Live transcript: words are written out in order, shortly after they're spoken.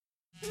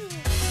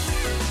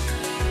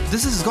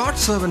This is God's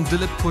servant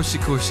Dilip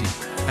Koshi.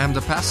 I am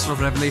the pastor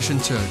of Revelation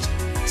Church.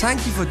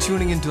 Thank you for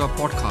tuning into our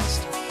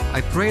podcast.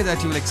 I pray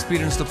that you will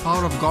experience the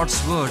power of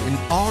God's word in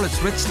all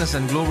its richness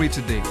and glory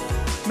today.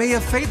 May your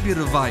faith be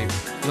revived,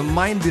 your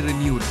mind be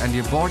renewed, and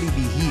your body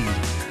be healed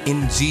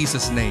in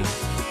Jesus' name.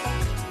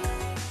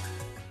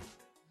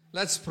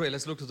 Let's pray.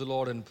 Let's look to the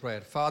Lord in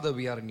prayer. Father,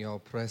 we are in your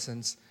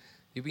presence.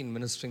 You've been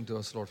ministering to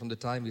us, Lord, from the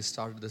time we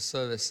started the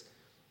service.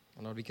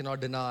 Lord, we cannot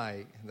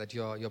deny that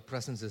your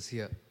presence is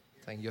here.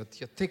 Thank you.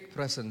 Your thick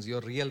presence,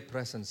 your real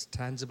presence,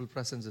 tangible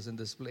presence is in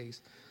this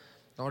place.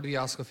 Lord, we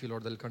ask of you,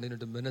 Lord, that you'll continue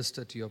to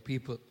minister to your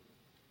people.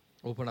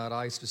 Open our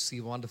eyes to see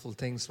wonderful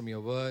things from your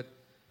word.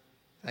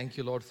 Thank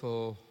you, Lord,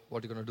 for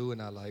what you're going to do in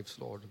our lives,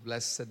 Lord.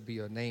 Blessed be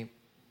your name.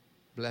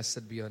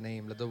 Blessed be your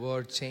name. Let the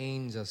word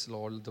change us,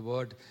 Lord. Let the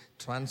word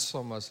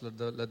transform us. Let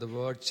the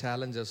word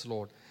challenge us,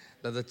 Lord.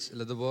 Let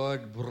the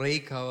word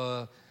break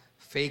our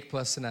fake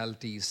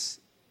personalities.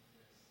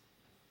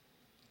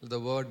 Let the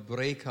word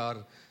break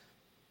our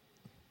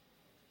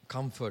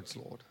comforts,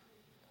 Lord.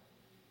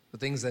 The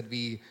things that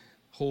we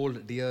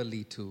hold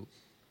dearly to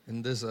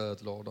in this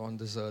earth, Lord, on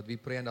this earth. We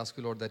pray and ask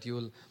you, Lord, that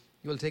you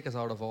will take us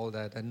out of all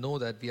that and know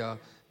that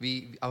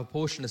our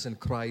portion is in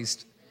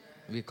Christ.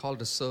 We're called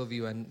to serve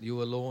you and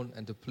you alone,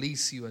 and to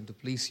please you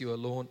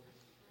alone.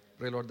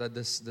 Pray, Lord, that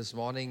this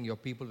morning your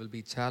people will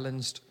be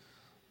challenged,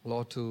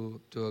 Lord,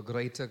 to a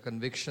greater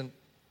conviction,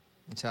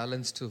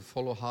 challenged to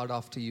follow hard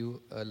after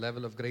you, a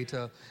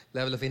greater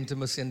level of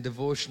intimacy and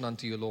devotion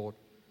unto you, Lord.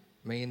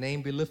 May your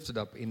name be lifted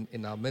up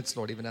in our midst,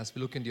 Lord, even as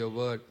we look into your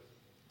word.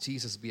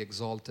 Jesus be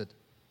exalted.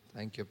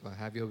 Thank you, Papa.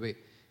 Have your way.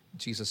 In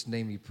Jesus'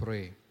 name we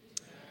pray.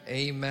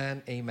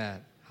 Amen.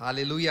 Amen.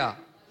 Hallelujah.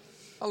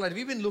 All right,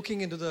 we've been looking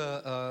into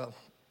the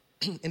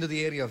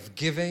area of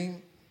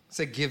giving.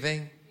 Say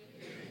giving.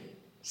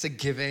 Say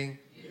giving.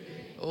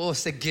 Oh,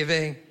 say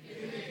giving.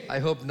 I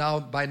hope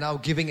by now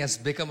giving has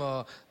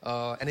become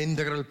an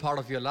integral part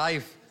of your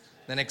life,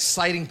 an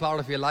exciting part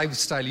of your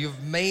lifestyle.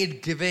 You've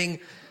made giving,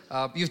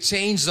 you've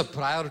changed the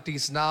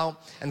priorities now,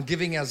 and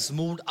giving has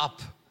moved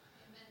up.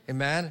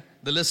 Amen.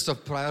 The list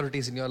of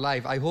priorities in your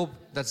life. I hope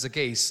that's the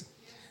case.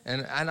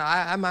 And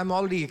I'm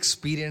already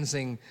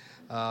experiencing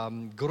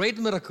great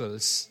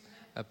miracles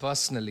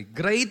personally.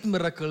 Great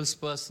miracles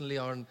personally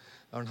on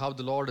how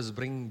the Lord is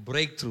bringing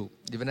breakthrough,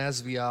 even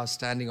as we are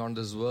standing on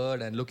this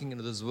word and looking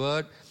into this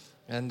word.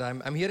 And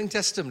I'm hearing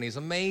testimonies,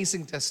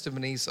 amazing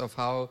testimonies of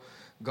how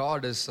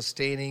God is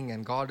sustaining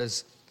and God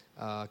is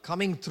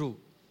coming through,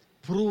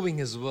 proving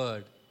His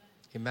word.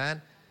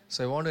 Amen.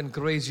 So I want to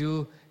encourage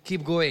you,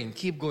 keep going.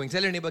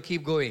 Tell your neighbor,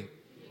 keep going.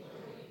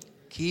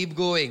 Keep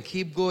going.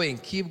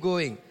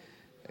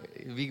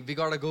 We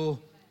got to go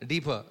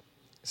deeper.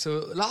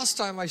 So last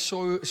time I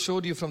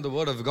showed you from the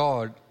Word of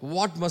God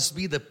what must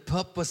be the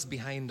purpose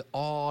behind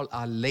all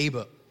our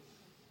labor.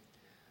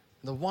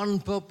 The one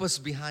purpose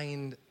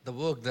behind the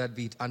work that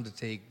we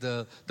undertake,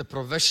 the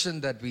profession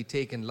that we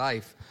take in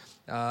life,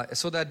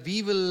 so that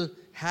we will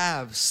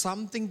have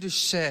something to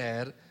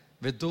share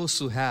with those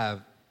who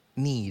have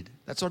need.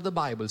 That's what the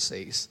Bible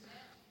says.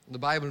 The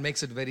Bible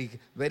makes it very,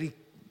 very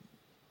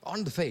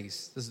on the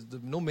face. There's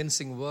no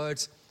mincing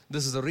words.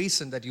 This is the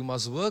reason that you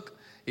must work.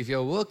 If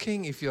you're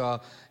working, if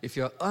you're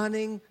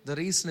earning, the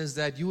reason is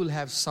that you will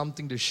have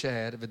something to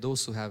share with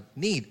those who have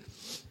need.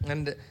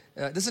 And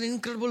there's an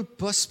incredible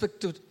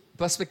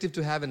perspective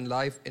to have in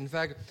life. In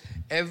fact,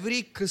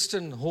 every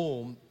Christian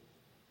home,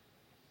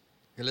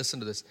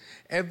 listen to this,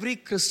 every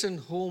Christian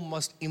home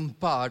must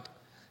impart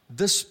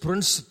this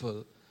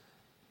principle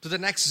to the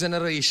next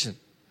generation.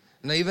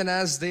 Now, even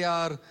as they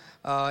are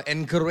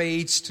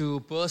encouraged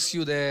to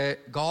pursue their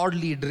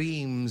godly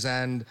dreams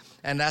and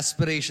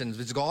aspirations,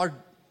 which God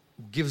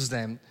gives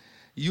them,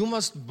 you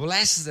must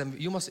bless them.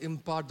 You must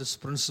impart this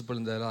principle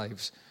in their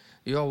lives.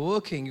 You are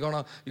working. You're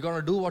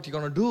gonna do what you're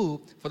gonna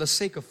do for the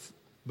sake of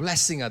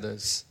blessing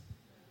others.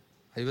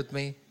 Are you with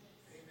me?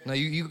 Now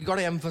you got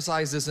to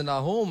emphasize this in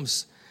our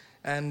homes,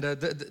 and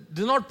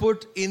do not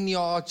put in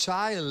your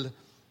child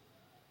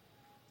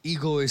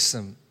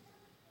egoism.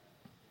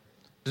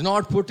 Do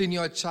not put in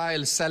your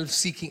child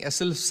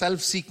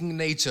self-seeking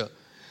nature.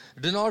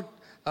 Do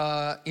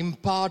not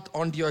impart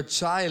onto your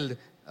child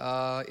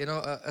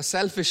a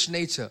selfish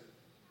nature,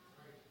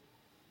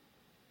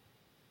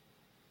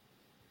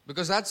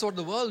 because that's what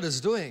the world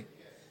is doing.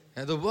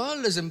 And the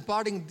world is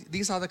imparting,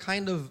 these are the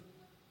kind of,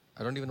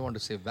 I don't even want to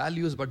say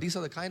values, but these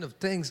are the kind of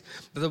things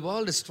that the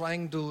world is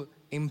trying to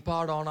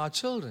impart on our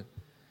children.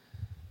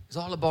 It's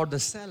all about the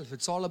self.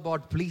 It's all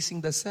about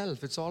pleasing the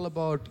self. It's all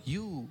about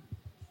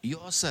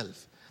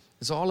yourself.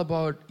 It's all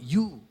about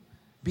you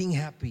being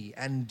happy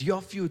and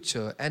your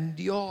future and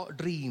your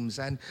dreams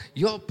and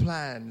your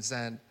plans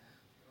and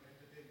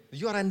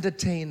your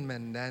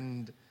entertainment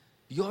and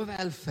your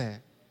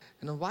welfare.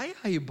 Why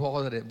are you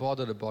bothered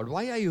about?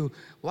 Why are you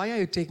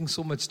taking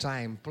so much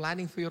time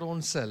planning for your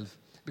own self?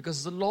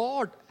 Because the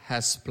Lord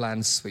has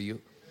plans for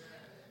you.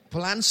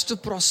 Plans to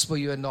prosper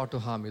you and not to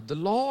harm you. The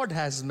Lord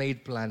has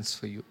made plans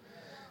for you.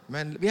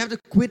 Man, we have to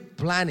quit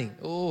planning.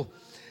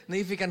 And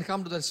if we can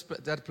come to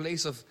that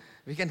place of,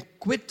 we can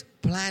quit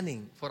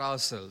planning for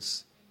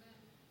ourselves.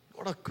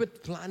 Got to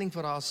quit planning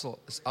for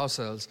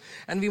ourselves.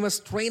 And we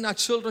must train our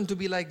children to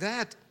be like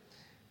that.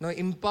 Now,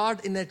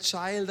 impart in a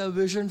child a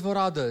vision for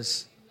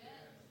others.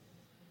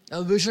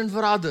 A vision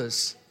for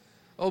others.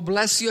 Oh,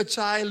 bless your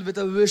child with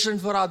a vision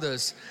for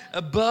others.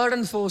 A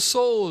burden for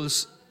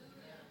souls.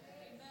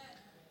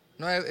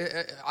 No,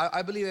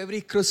 I believe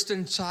every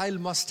Christian child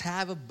must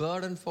have a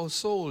burden for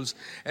souls.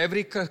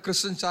 Every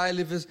Christian child,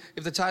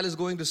 if the child is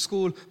going to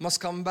school, must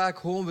come back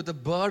home with a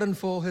burden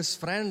for his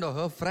friend or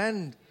her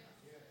friend.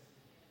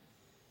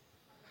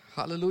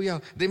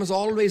 Hallelujah. They must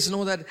always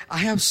know that I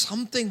have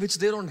something which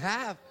they don't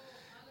have.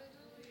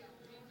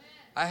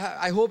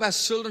 I hope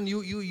as children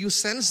you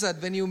sense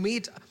that when you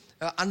meet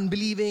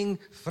unbelieving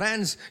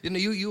friends,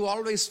 you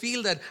always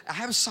feel that I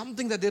have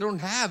something that they don't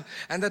have,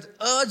 and that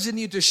urge in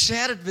you to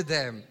share it with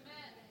them.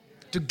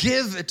 To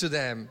give it to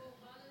them.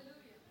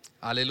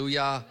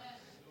 Hallelujah.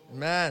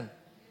 Amen.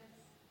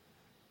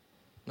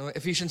 Now,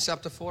 Ephesians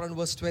chapter 4 and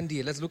verse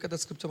 20. Let's look at the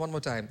scripture one more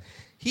time.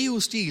 He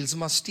who steals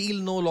must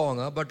steal no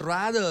longer, but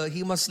rather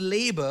he must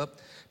labor,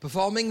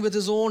 performing with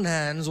his own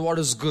hands what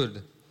is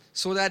good,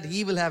 so that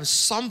he will have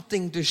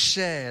something to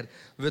share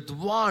with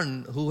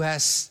one who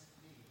has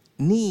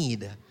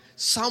need.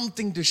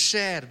 Something to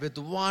share with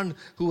one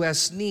who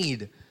has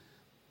need.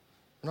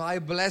 Now, I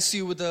bless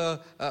you with a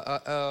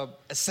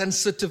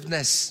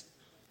sensitiveness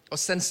or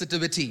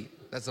sensitivity.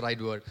 That's the right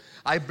word.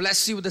 I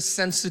bless you with a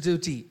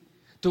sensitivity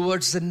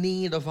towards the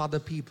need of other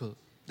people,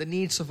 the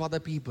needs of other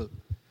people.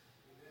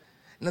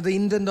 Now, the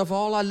intent of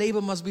all our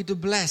labor must be to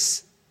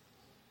bless.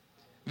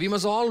 We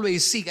must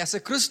always seek, as a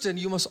Christian,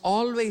 you must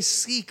always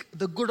seek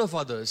the good of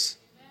others.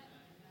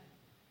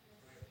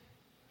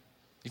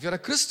 If you're a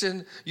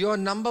Christian, your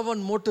number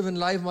one motive in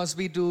life must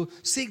be to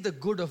seek the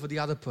good of the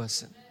other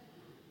person.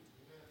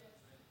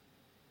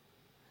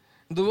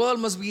 The world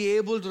must be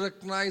able to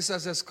recognize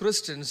us as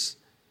Christians.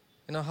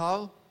 You know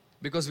how?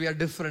 Because we are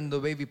different in the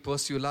way we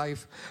pursue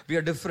life. We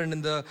are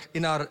different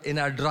in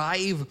our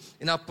drive,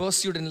 in our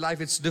pursuit in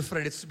life. It's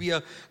different.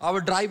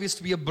 Our drive is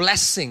to be a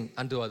blessing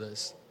unto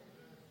others.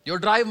 Your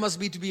drive must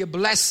be to be a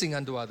blessing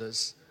unto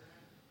others.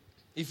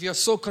 If you're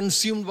so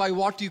consumed by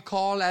what you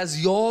call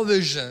as your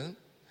vision,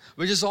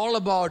 which is all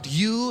about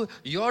you,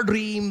 your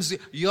dreams,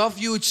 your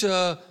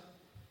future,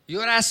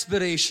 your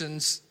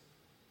aspirations,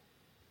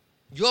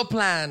 your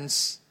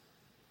plans,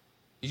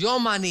 your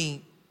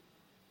money,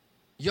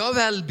 your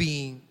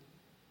well-being,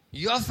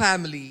 your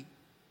family.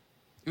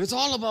 If it's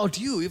all about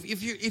you,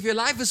 if your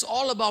life is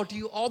all about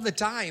you all the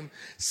time,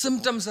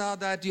 symptoms are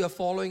that you are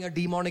following a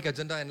demonic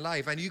agenda in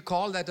life, and you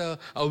call that a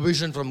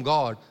vision from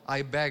God.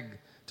 I beg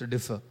to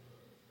differ.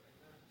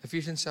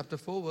 Ephesians chapter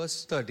 4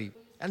 verse 30.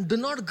 And do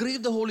not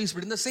grieve the Holy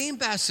Spirit. In the same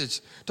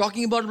passage,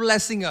 talking about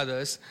blessing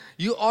others,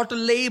 you ought to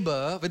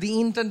labor with the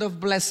intent of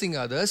blessing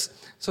others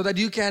so that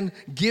you can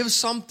give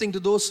something to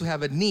those who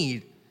have a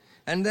need.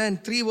 And then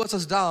 3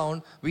 verses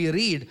down, we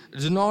read,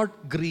 do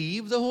not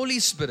grieve the Holy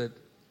Spirit,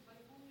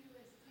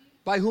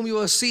 by whom you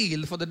were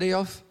sealed for the day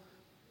of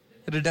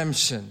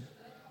redemption.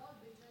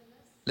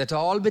 Let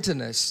all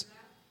bitterness,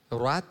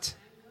 wrath,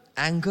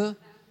 anger,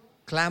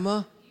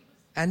 clamor,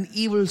 and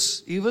evil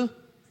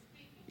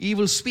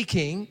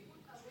speaking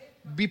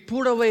be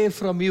put away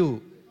from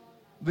you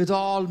with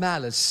all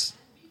malice.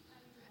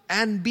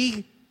 And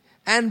be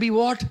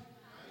what?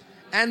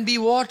 And be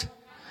what?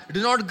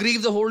 Do not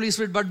grieve the Holy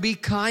Spirit, but be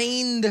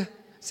kind.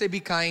 Say,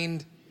 be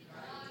kind.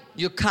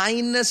 Your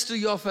kindness to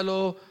your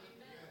fellow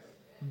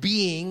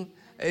being,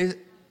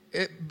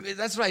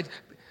 that's right.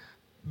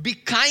 Be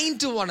kind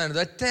to one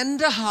another,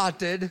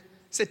 tender-hearted.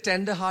 Say,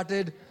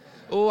 tender-hearted.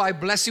 Oh, I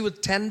bless you with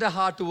tender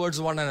heart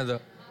towards one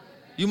another.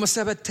 You must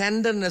have a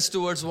tenderness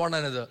towards one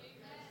another.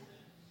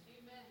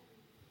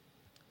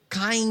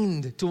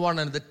 Kind to one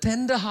another,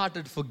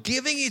 tender-hearted,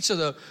 forgiving each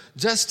other,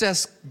 just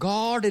as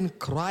God in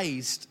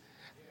Christ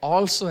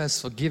also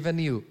has forgiven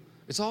you.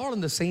 It's all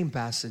in the same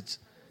passage.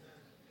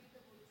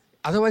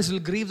 Otherwise, you'll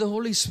grieve the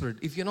Holy Spirit.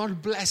 If you're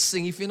not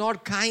blessing, if you're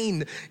not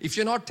kind, if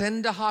you're not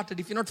tender-hearted,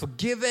 if you're not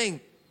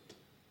forgiving,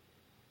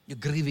 you're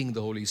grieving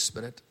the Holy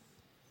Spirit.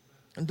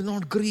 And do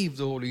not grieve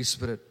the Holy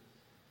Spirit.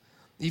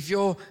 If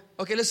your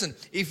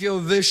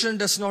vision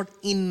does not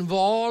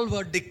involve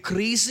a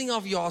decreasing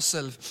of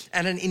yourself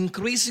and an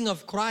increasing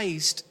of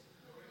Christ,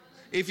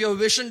 if your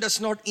vision does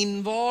not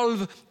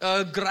involve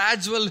a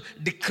gradual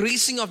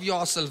decreasing of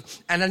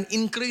yourself and an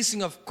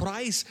increasing of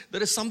Christ,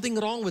 there is something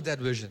wrong with that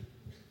vision.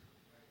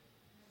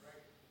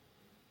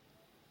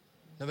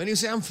 Now, when you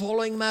say I'm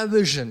following my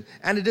vision,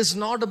 and it's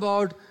not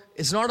about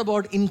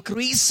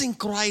increasing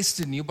Christ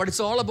in you, but it's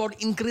all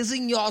about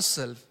increasing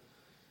yourself,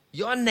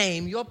 your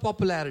name, your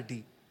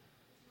popularity.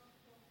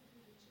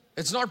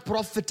 It's not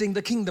profiting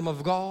the kingdom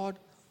of God.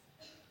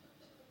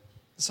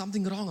 There's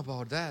something wrong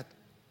about that.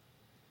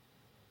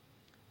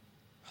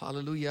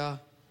 Hallelujah.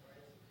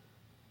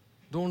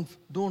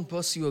 Don't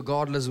pursue a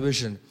godless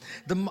vision.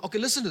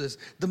 Listen to this.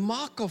 The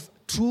mark of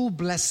true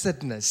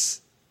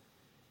blessedness.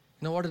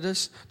 You know what it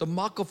is? The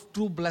mark of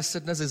true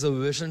blessedness is a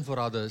vision for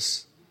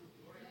others.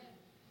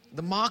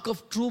 The mark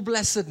of true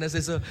blessedness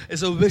is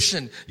a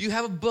vision. You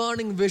have a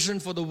burning vision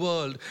for the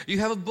world. You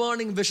have a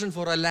burning vision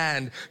for a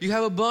land. You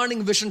have a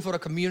burning vision for a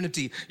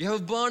community. You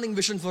have a burning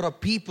vision for a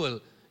people.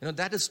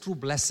 That is true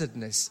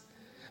blessedness.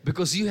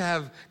 Because you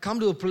have come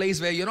to a place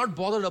where you're not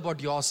bothered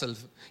about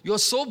yourself. You're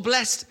so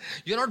blessed.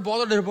 You're not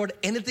bothered about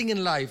anything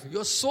in life.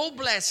 You're so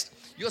blessed.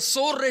 You're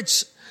so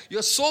rich.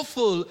 You're so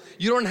full.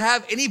 You don't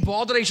have any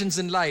botherations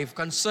in life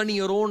concerning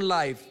your own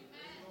life.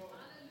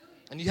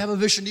 And you have a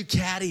vision. You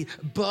carry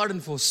a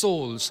burden for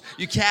souls.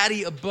 You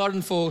carry a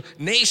burden for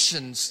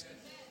nations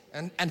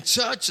and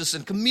churches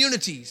and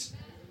communities.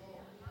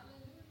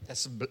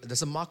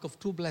 That's a mark of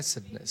true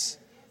blessedness.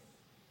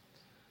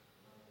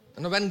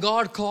 And when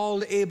God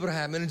called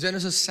Abraham in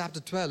Genesis chapter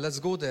 12, let's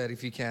go there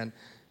if you can.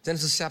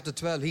 Genesis chapter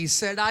 12, He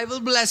said, I will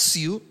bless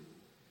you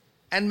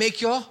and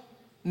make your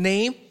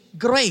name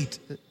great.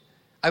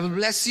 I will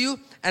bless you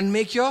and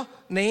make your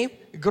name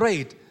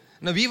great.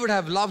 Now we would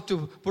have loved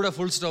to put a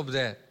full stop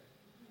there.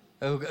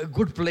 A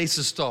good place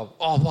to stop.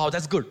 Oh wow,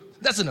 that's good.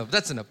 That's enough.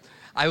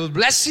 I will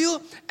bless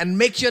you and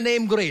make your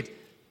name great.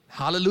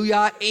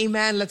 Hallelujah,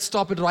 amen. Let's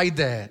stop it right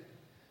there.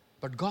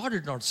 But God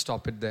did not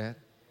stop it there.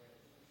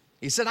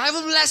 He said, I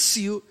will bless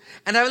you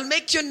and I will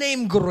make your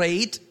name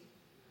great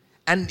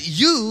and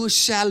you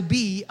shall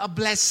be a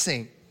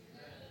blessing.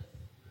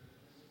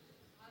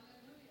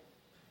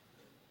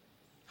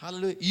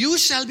 Hallelujah. You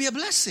shall be a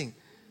blessing.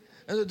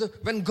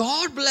 When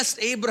God blessed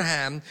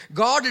Abraham,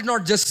 God did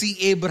not just see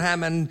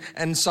Abraham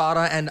and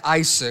Sarah and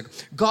Isaac.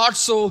 God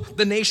saw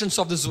the nations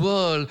of this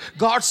world.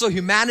 God saw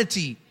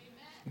humanity.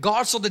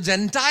 God saw the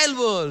Gentile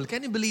world.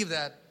 Can you believe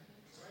that?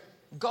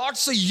 God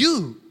saw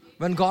you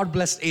when God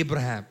blessed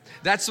Abraham.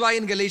 That's why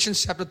in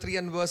Galatians chapter 3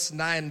 and verse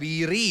 9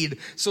 we read,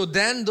 so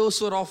then those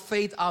who are of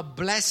faith are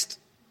blessed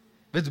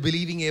with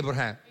believing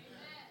Abraham.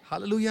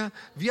 Hallelujah.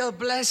 We are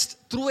blessed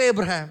through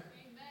Abraham.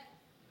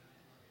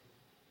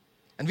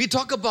 And we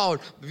talk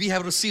about, we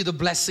have received the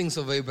blessings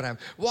of Abraham.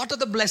 What are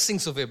the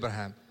blessings of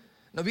Abraham?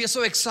 Now we are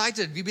so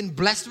excited. We've been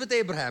blessed with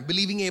Abraham,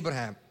 believing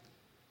Abraham.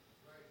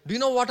 Do you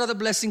know what are the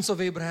blessings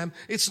of Abraham?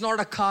 It's not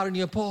a car in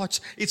your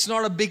porch. It's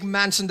not a big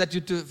mansion that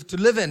you to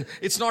live in.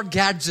 It's not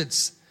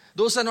gadgets.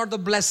 Those are not the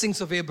blessings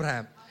of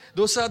Abraham.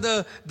 Those are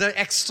the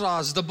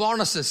extras, the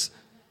bonuses,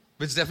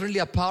 which definitely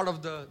are part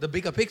of the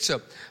bigger picture.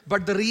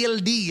 But the real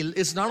deal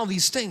is none of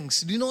these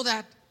things. Do you know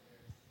that?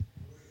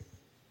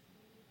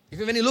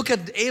 When you look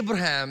at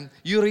Abraham,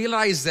 you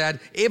realize that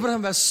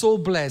Abraham was so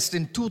blessed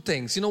in two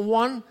things.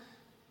 One,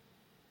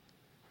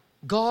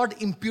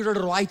 God imputed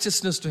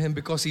righteousness to him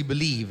because he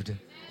believed.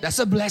 That's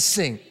a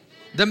blessing.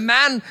 The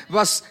man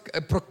was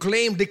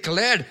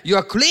declared, you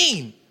are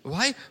clean.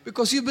 Why?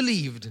 Because you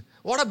believed.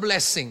 What a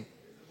blessing.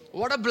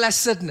 What a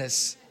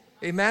blessedness.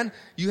 Amen.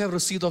 You have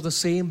received of the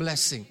same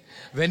blessing.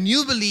 When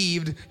you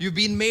believed, you've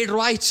been made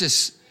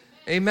righteous.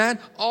 Amen.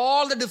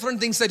 All the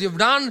different things that you've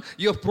done,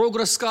 your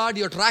progress card,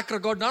 your track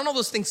record, none of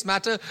those things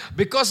matter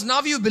because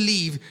now you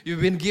believe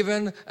you've been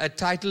given a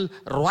title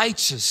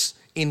righteous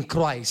in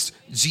Christ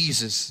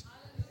Jesus.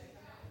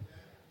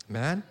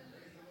 Man.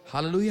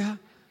 Hallelujah.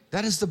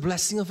 That is the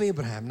blessing of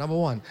Abraham, number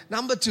one.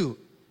 Number two,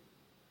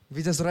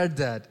 we just read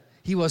that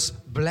he was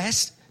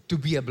blessed to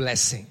be a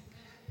blessing.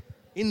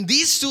 In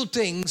these two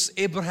things,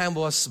 Abraham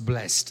was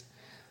blessed.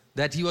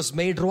 That he was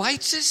made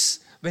righteous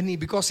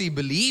because he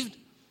believed.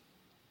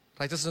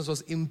 Righteousness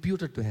was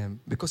imputed to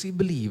him because he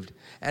believed.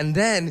 And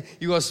then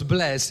he was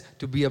blessed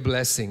to be a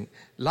blessing.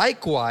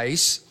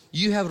 Likewise,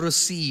 you have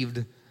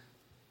received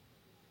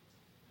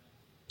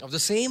of the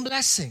same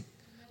blessing.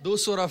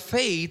 Those who are of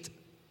faith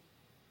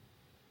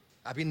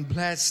have been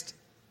blessed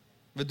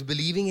with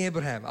believing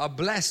Abraham. Are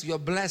blessed. You are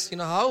blessed. You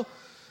know how?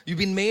 You've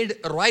been made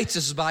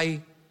righteous by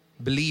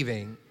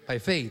believing, by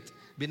faith.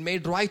 Been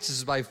made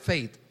righteous by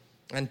faith.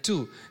 And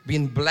two,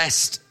 been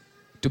blessed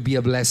to be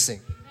a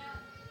blessing.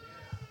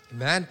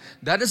 Man,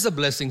 that is the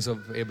blessings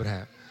of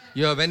Abraham.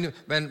 When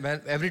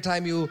every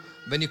time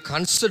when you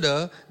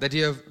consider that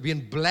you have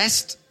been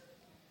blessed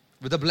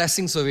with the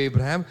blessings of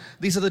Abraham,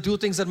 these are the two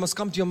things that must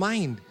come to your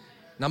mind.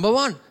 Number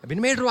one, I've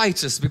been made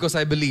righteous because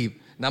I believe.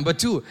 Number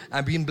two,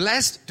 I've been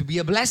blessed to be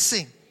a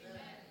blessing.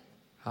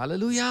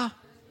 Hallelujah.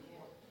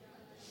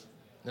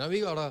 Now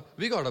we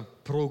gotta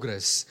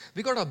progress.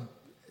 We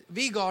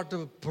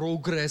gotta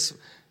progress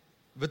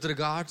with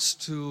regards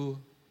to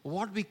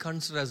what we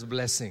consider as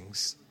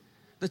blessings.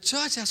 The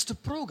church has to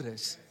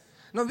progress.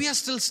 Now we are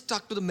still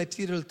stuck to the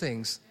material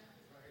things.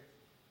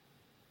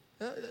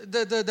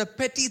 The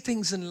petty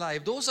things in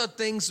life, those are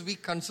things we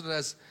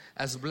consider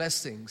as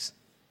blessings.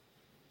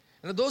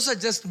 Those are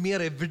just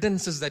mere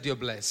evidences that you're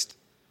blessed.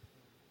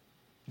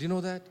 Do you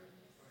know that?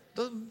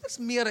 That's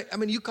mere,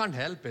 you can't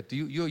help it.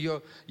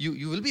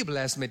 You will be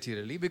blessed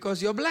materially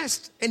because you're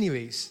blessed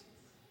anyways.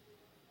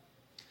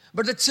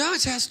 But the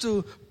church has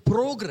to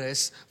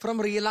progress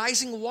from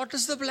realizing what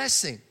is the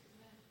blessing.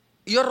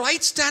 Your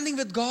right standing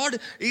with God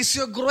is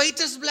your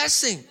greatest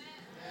blessing.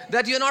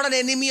 That you're not an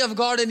enemy of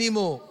God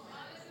anymore.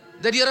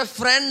 That you're a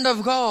friend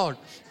of God.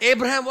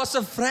 Abraham was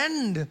a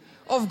friend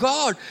of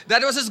God.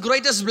 That was his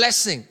greatest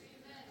blessing.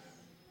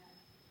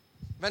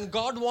 When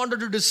God wanted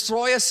to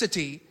destroy a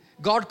city,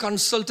 God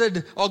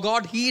consulted or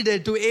God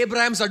heeded to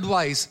Abraham's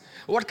advice.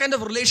 What kind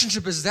of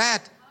relationship is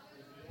that?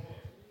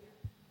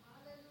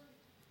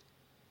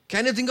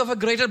 Can you think of a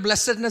greater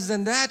blessedness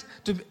than that?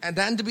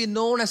 Than to be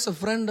known as a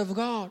friend of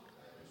God.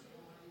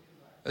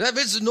 That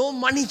which no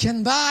money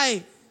can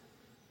buy.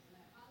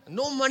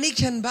 No money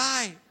can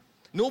buy.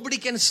 Nobody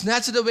can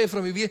snatch it away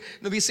from you.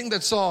 We sing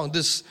that song,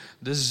 this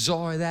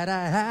joy that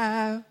I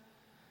have,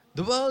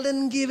 the world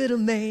didn't give it to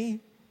me.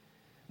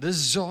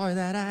 This joy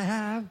that I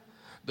have,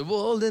 the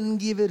world didn't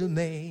give it to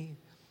me.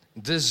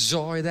 This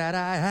joy that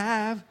I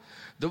have,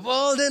 the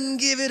world didn't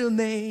give it to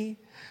me.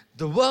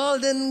 The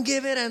world didn't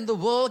give it and the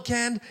world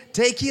can't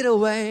take it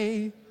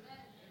away.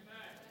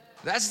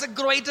 That's the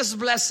greatest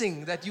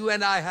blessing that you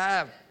and I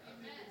have.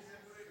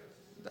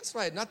 That's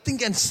right. Nothing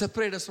can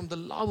separate us from the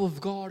love of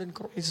God in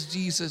Christ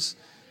Jesus.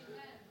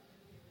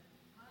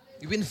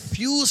 You've been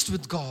fused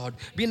with God,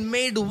 been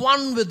made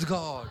one with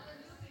God.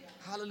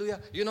 Hallelujah.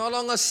 You're no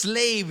longer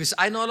slaves.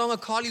 I no longer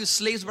call you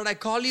slaves, but I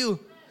call you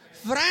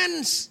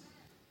friends.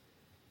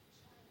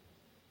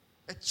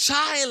 A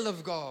child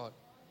of God.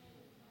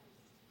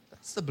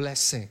 That's the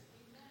blessing.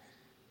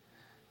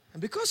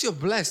 And because you're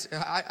blessed,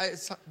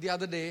 the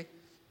other day,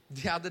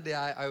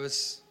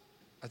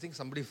 I think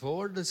somebody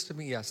forwarded this to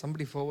me. Yeah,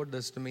 somebody forwarded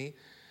this to me.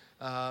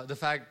 The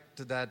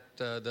fact that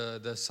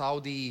the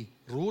Saudi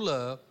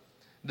ruler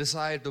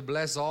decided to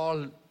bless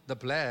all the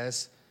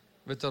players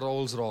with a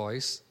Rolls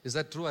Royce. Is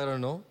that true? I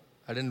don't know.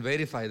 I didn't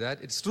verify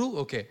that. It's true?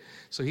 Okay.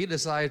 So he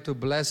decided to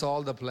bless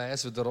all the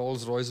players with the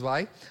Rolls Royce.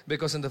 Why?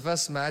 Because in the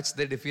first match,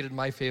 they defeated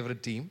my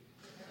favorite team.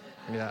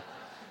 Yeah.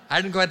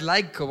 I didn't quite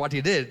like what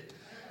he did.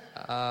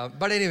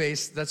 But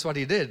anyways, that's what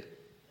he did.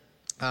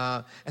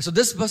 And so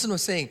this person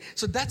was saying,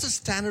 so that's a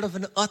standard of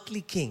an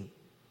earthly king.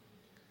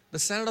 The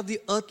standard of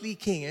the earthly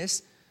king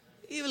is,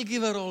 he will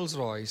give a Rolls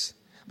Royce.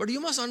 But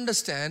you must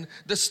understand,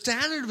 the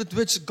standard with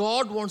which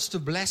God wants to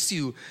bless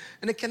you,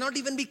 and it cannot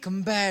even be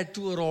compared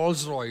to a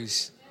Rolls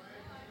Royce.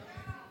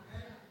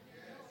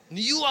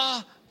 You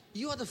are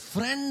the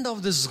friend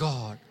of this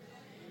God.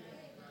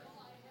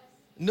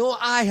 No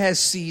eye has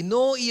seen,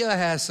 no ear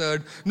has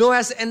heard, no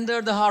has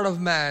entered the heart of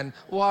man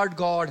what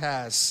God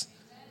has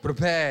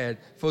prepared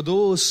for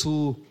those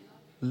who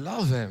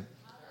love Him.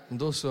 And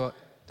those who are,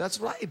 that's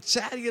right,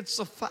 chariots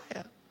of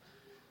fire,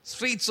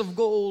 streets of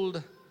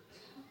gold.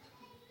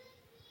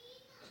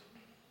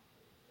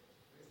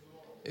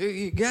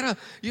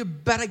 You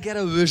better get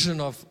a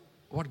vision of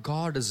what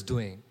God is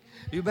doing.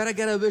 You better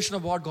get a vision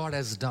of what God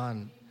has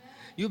done.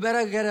 You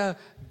better get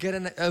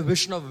a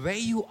vision of where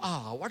you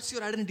are. What's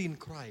your identity in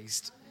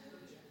Christ?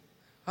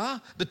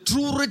 The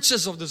true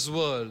riches of this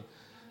world.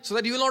 So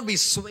that you will not be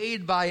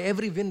swayed by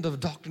every wind of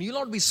doctrine. You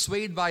will not be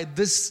swayed by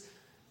this.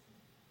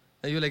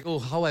 And you're like, oh,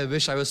 how I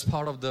wish I was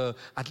part of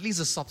at least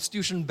the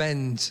substitution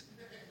bench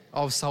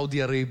of Saudi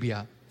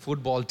Arabia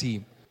football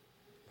team.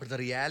 But the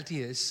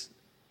reality is,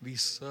 we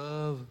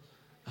serve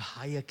a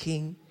higher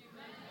king.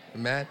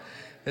 Amen.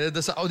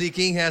 The Saudi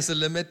king has a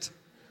limit.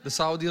 The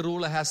Saudi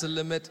ruler has a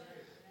limit.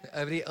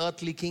 Every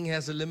earthly king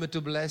has a limit to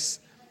bless.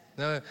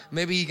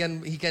 Maybe he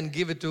can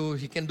do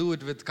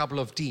it with a couple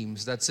of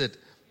teams. That's it.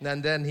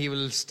 And then he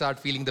will start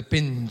feeling the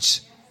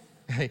pinch.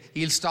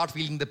 He'll start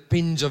feeling the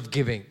pinch of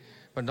giving.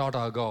 But not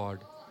our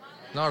God.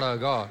 Not our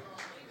God.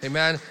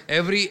 Amen.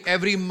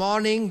 Every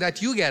morning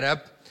that you get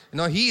up,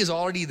 He is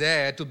already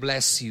there to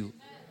bless you.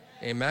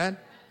 Amen.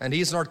 And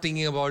He's not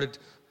thinking about it.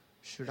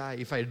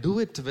 If I do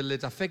it, will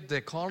it affect the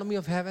economy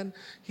of heaven?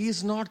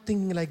 He's not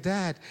thinking like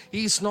that.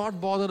 He's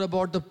not bothered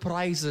about the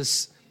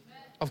prices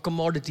of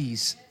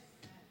commodities.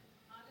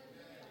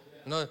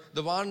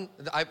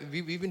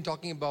 We've been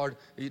talking about,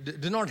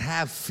 do not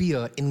have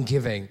fear in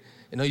giving.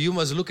 You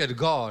must look at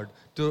God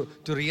to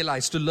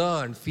realize, to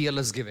learn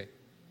fearless giving.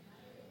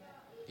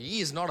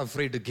 He is not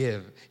afraid to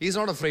give. He's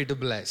not afraid to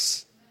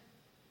bless.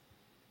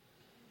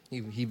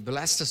 He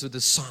blessed us with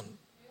His Son.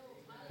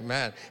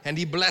 Amen. And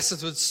He blessed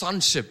us with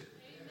sonship.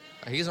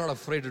 He's not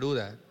afraid to do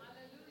that.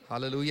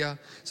 Hallelujah.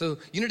 So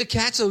you need to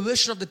catch a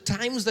vision of the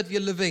times that we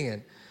are living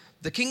in.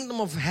 The kingdom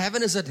of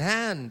heaven is at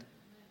hand.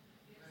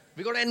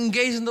 We got to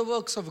engage in the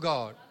works of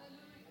God.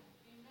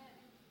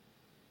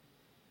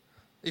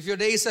 If your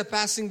days are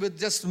passing with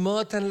just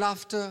mirth and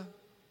laughter,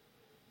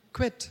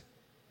 quit.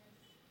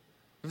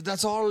 If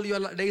that's all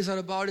your days are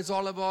about, it's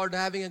all about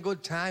having a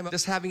good time,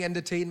 just having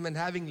entertainment,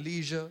 having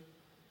leisure,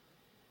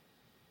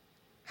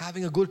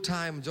 having a good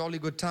time, jolly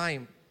good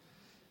time.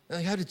 You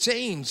have to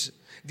change.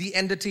 The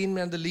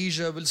entertainment and the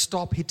leisure will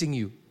stop hitting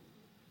you.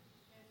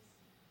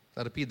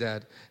 I repeat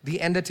that. The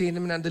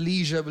entertainment and the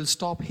leisure will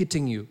stop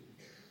hitting you.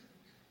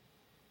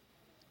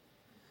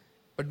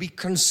 But be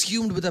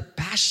consumed with a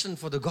passion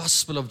for the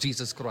gospel of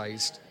Jesus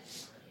Christ.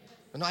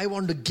 And I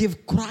want to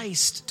give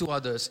Christ to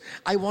others.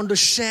 I want to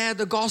share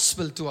the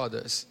gospel to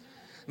others.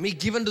 Me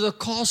given to the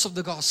cause of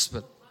the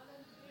gospel.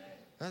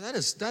 That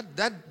is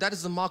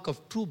the mark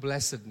of true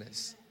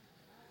blessedness.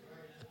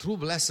 True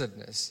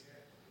blessedness.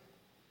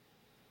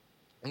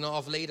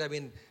 Of late,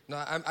 I'm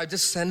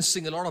just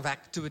sensing a lot of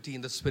activity in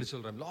the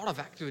spiritual realm. A lot of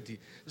activity.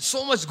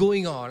 So much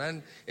going on.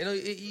 And,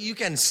 you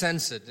can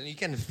sense it and you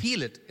can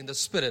feel it in the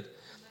spirit.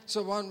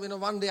 So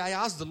one day I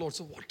asked the Lord,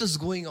 so what is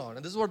going on?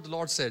 And this is what the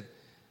Lord said.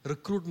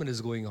 Recruitment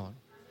is going on.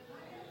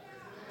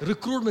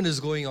 Recruitment is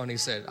going on, he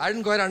said. I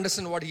didn't quite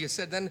understand what he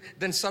said.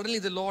 Then suddenly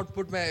the Lord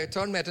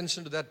turned my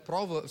attention to that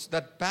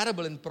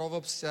parable in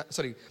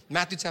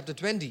Matthew chapter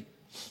 20.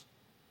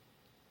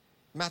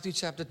 Matthew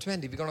chapter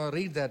 20. We're going to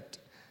read that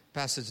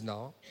passage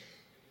now.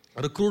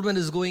 Recruitment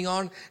is going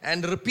on,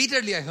 and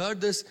repeatedly I heard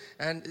this,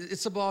 and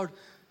it's about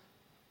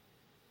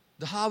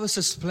the harvest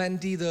is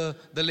plenty, the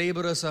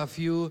laborers are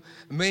few,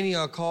 many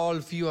are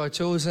called, few are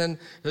chosen.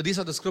 These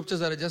are the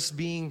scriptures that are just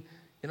being,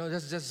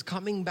 just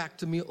coming back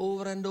to me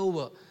over and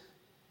over.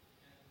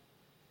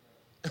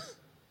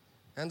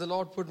 And the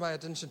Lord turned my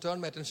attention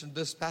to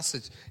this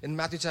passage in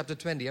Matthew chapter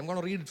 20. I'm going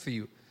to read it for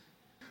you.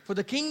 For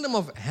the kingdom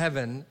of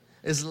heaven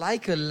is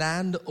like a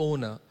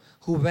landowner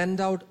who went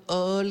out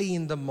early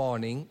in the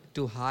morning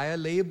to hire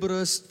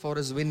laborers for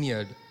his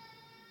vineyard.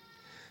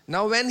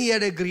 Now when he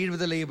had agreed with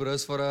the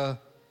laborers for a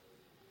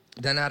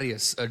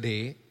denarius a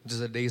day, which is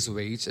a day's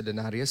wage, a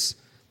denarius,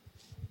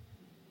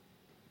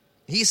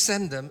 he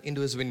sent them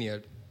into his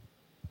vineyard.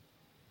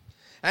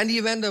 And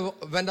he went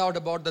out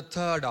about the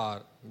third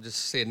hour,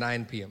 just say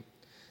 9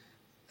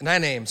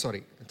 a.m.,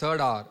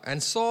 third hour,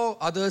 and saw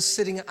others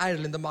sitting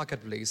idle in the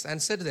marketplace,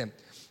 and said to them,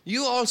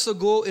 you also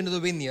go into the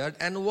vineyard,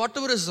 and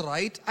whatever is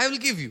right, I will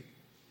give you.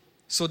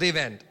 So they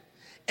went.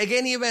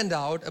 Again he went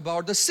out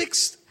about the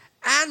 6th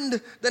and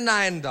the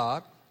 9th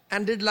hour,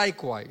 and did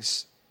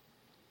likewise.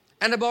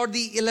 And about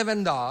the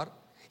 11th hour,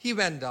 he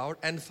went out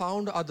and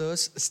found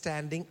others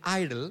standing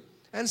idle,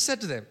 and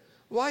said to them,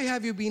 why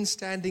have you been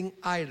standing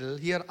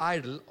here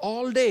idle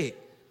all day?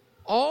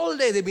 All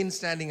day they've been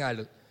standing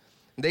idle.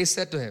 They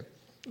said to him,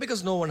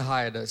 because no one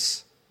hired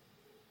us.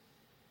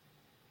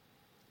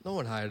 No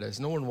one hired us.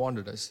 No one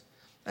wanted us.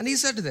 And he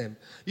said to them,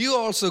 you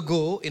also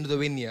go into the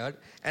vineyard,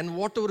 and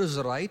whatever is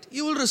right,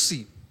 you will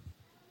receive.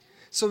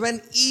 So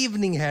when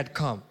evening had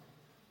come,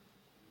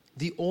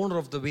 the owner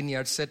of the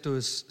vineyard said to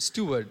his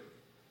steward,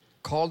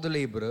 call the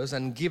laborers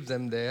and give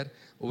them their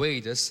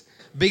wages,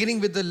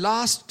 beginning with the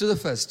last to the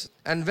first.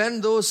 And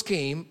when those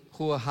came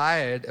who were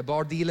hired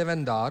about the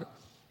 11th hour,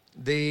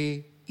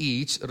 they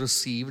each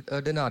received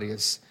a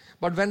denarius.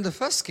 But when the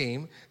first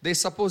came, they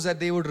supposed that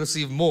they would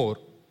receive more.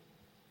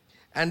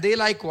 And they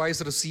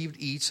likewise received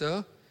each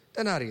a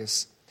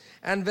denarius.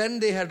 And when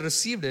they had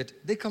received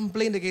it, they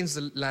complained against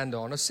the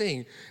landowner,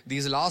 saying,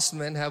 these last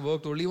men have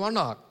worked only 1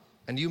 hour,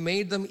 and you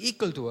made them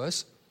equal to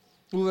us,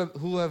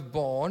 who have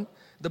borne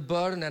the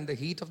burden and the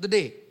heat of the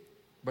day.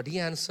 But he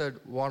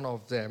answered one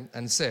of them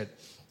and said,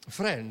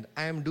 friend,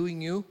 I am doing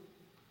you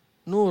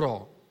no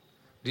wrong.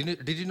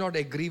 Did you not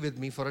agree with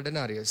me for a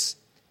denarius?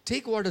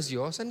 Take what is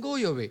yours and go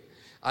your way.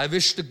 I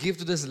wish to give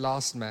to this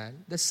last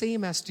man the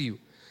same as to you.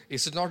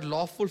 Is it not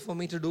lawful for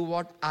me to do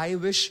what I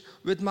wish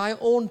with my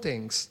own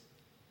things?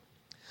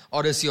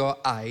 Or is your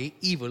eye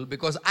evil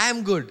because I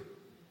am good?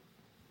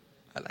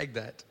 I like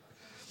that.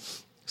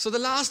 So the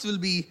last will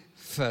be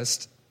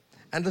first,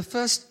 and the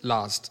first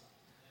last.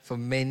 For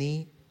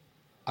many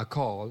are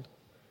called,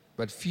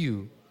 but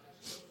few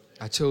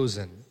are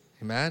chosen.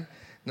 Amen.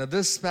 Now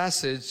this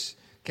passage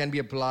can be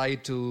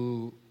applied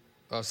to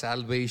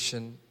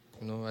salvation.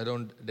 I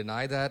don't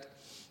deny that.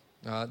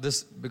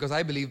 Because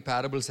I believe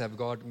parables have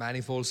got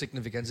manifold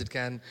significance. It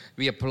can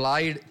be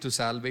applied to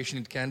salvation,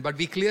 it can. But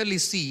we clearly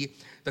see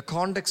the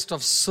context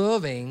of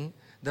serving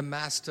the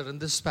master in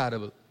this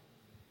parable.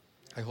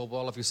 I hope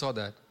all of you saw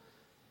that.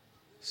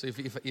 So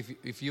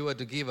if you were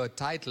to give a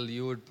title,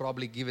 you would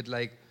probably give it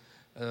like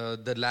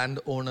the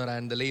landowner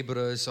and the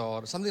laborers,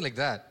 or something like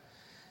that.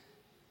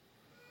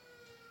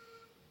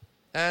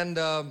 And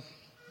the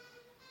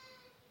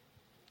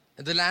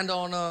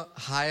landowner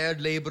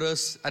hired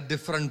laborers at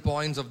different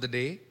points of the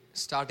day,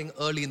 starting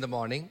early in the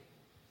morning,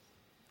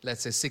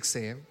 let's say 6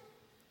 a.m.,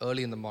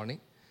 early in the morning.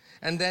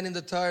 And then in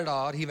the third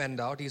hour, he went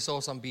out, he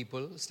saw some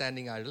people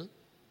standing idle,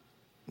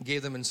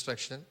 gave them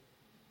instruction,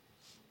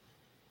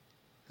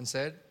 and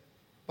said,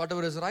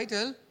 whatever is right,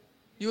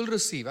 you will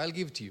receive, I'll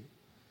give to you.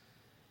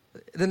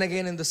 Then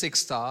again in the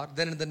 6th hour,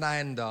 then in the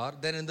 9th hour,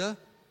 then in the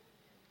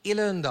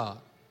 11th hour,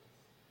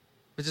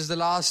 which is the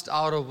last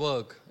hour of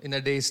work in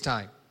a day's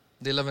time.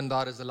 The 11th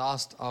hour is the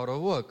last hour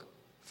of work,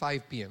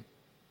 5 p.m.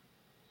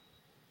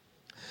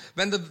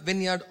 When the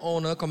vineyard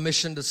owner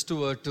commissioned the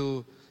steward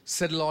to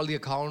settle all the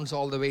accounts,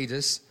 all the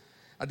wages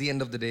at the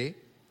end of the day,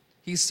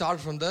 he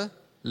started from the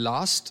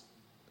last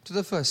to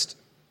the first.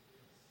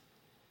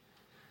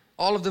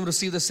 All of them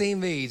received the same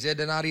wage, a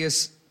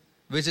denarius,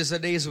 which is a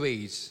day's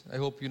wage. I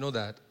hope you know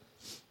that.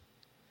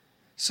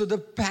 So the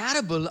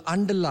parable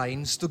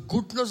underlines the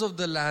goodness of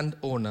the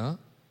landowner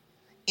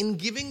in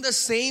giving the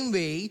same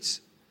wage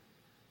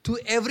to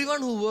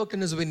everyone who worked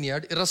in his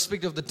vineyard,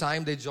 irrespective of the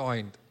time they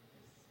joined.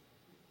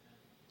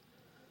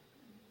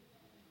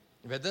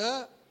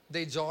 Whether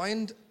they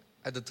joined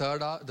at the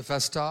third hour, the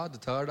first hour, the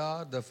third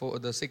hour, the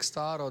 6th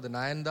hour, or the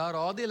 9th hour,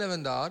 or the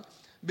 11th hour,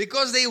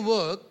 because they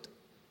worked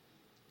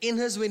in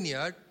his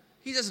vineyard,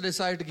 he just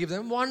decided to give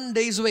them 1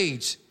 day's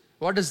wage.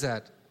 What is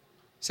that?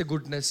 It's a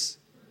goodness.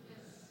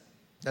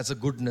 That's a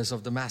goodness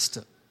of the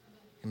master.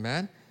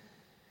 Amen.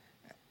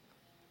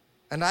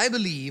 And I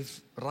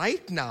believe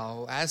right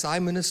now, as I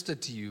minister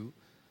to you,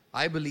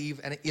 I believe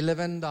an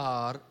 11th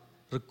hour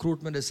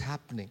recruitment is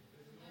happening.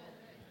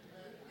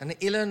 An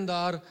 11th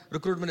hour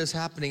recruitment is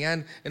happening.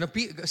 And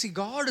see,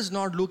 God is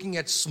not looking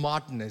at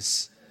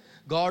smartness.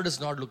 God is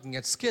not looking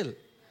at skill.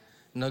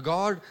 Now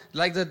God,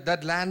 like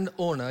that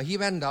landowner, he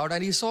went out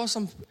and he saw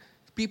some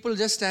people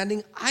just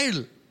standing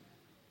idle.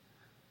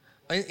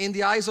 In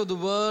the eyes of the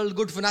world,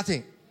 good for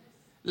nothing.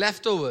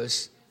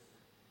 Leftovers.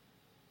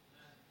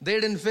 They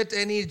didn't fit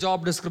any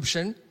job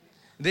description.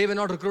 They were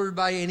not recruited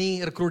by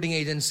any recruiting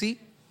agency.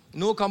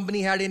 No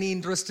company had any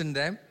interest in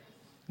them.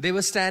 They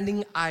were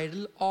standing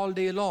idle all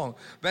day long.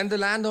 When the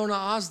landowner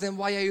asked them,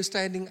 why are you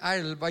standing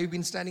idle? Why have you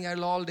been standing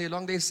idle all day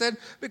long? They said,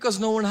 because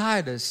no one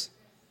hired us.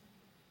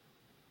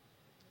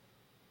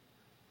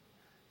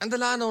 And the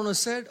landowner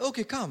said,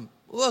 okay, come,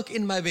 work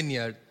in my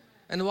vineyard.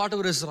 And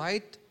whatever is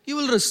right, you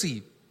will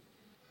receive.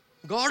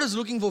 God is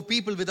looking for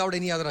people without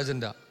any other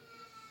agenda.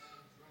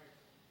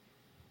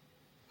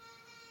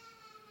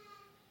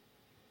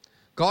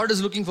 God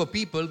is looking for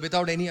people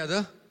without any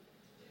other.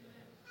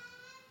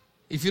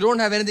 If you don't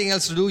have anything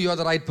else to do, you are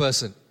the right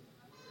person.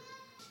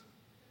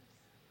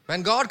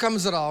 When God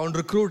comes around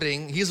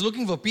recruiting, He is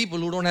looking for people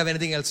who don't have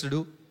anything else to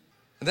do.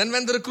 And then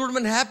when the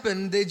recruitment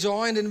happened, they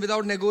joined in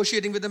without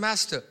negotiating with the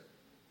master.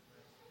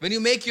 When you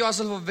make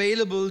yourself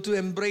available to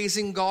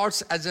embracing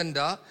God's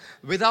agenda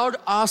without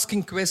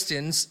asking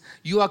questions,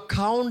 you are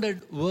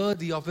counted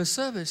worthy of His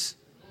service.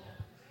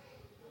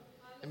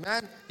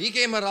 Amen. He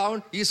came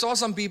around, he saw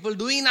some people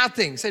doing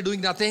nothing. Say,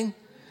 doing nothing.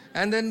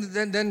 And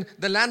then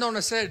the landowner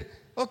said,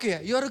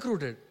 okay, you're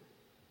recruited.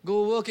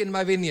 Go work in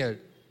my vineyard.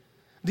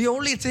 The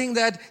only thing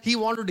that he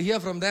wanted to hear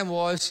from them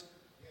was,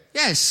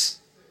 yes,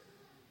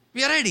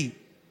 we are ready.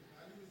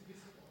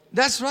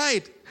 That's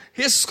right.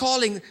 His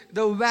calling,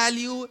 the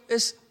value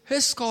is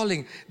His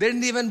calling. They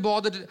didn't even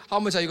bother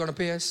how much are you going to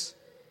pay us?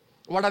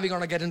 What are we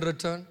going to get in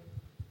return?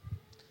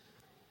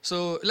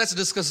 So let's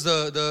discuss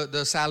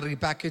the salary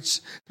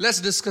package.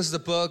 Let's discuss the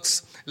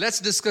perks. Let's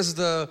discuss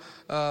the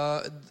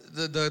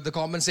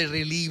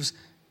compensatory leaves.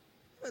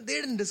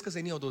 They didn't discuss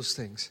any of those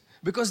things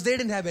because they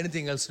didn't have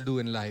anything else to do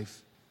in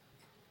life.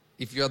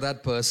 If you're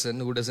that person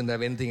who doesn't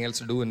have anything else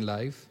to do in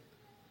life,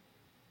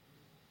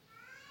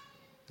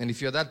 and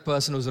if you're that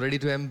person who's ready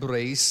to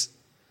embrace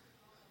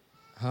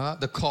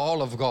the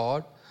call of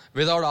God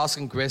without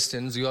asking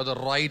questions, you are the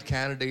right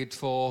candidate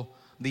for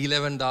the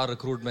 11th hour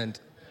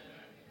recruitment.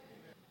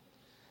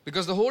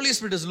 Because the Holy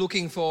Spirit is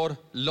looking for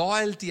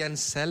loyalty and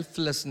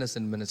selflessness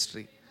in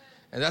ministry.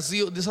 And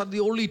these are the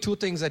only two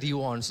things that He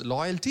wants.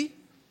 Loyalty.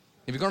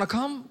 If you're going to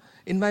come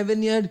in my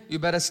vineyard, you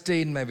better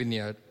stay in my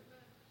vineyard.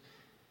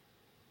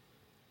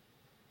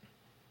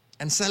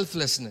 And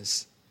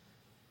selflessness.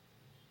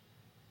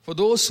 For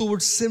those who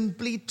would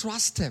simply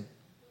trust Him.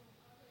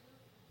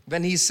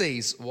 When He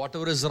says,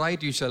 whatever is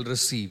right, you shall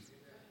receive.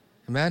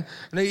 Amen.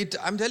 Now,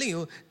 I'm telling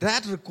you,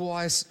 that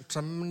requires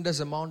tremendous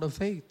amount of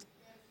faith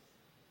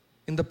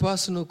in the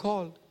person who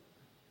called.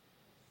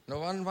 Now,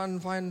 one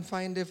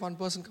fine day, if one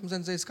person comes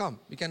and says, come,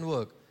 we can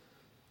work.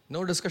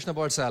 No discussion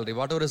about salary.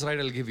 Whatever is right,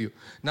 I'll give you.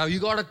 Now, you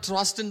got to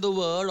trust in the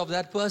word of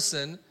that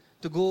person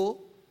to go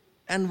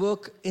and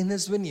work in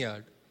his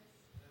vineyard.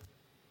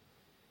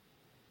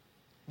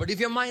 But if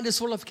your mind is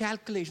full of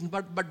calculation,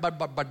 but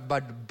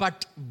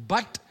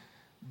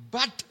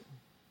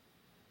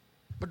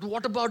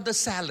what about the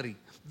salary?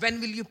 When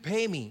will you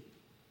pay me?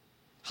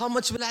 How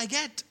much will I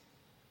get?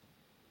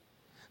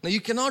 Now,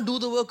 you cannot do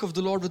the work of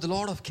the Lord with a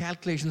lot of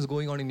calculations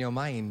going on in your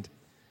mind.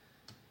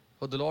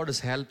 Oh, the Lord is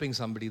helping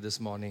somebody this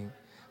morning.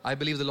 I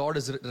believe the Lord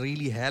is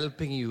really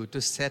helping you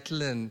to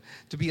settle in,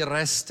 to be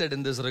arrested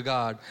in this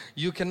regard.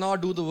 You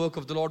cannot do the work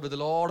of the Lord with a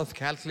lot of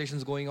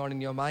calculations going on in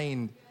your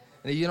mind.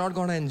 And you're not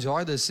going to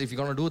enjoy this if you're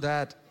going to do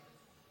that.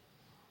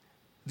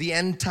 The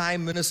end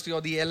time ministry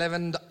or the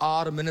 11th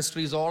hour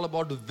ministry is all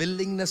about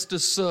willingness to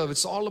serve.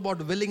 It's all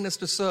about willingness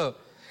to serve.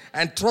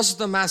 And trust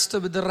the Master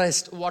with the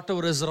rest.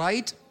 Whatever is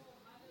right,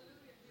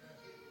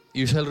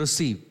 you shall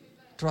receive.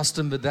 Trust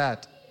Him with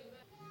that.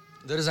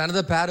 There is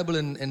another parable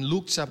in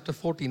Luke chapter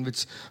 14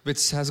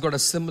 which has got a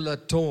similar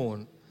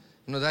tone.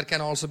 You know, that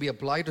can also be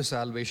applied to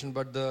salvation,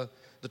 but the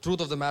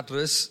truth of the matter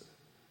is,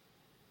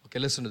 okay,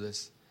 listen to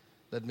this.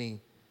 Let me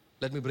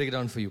break it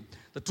down for you.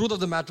 The truth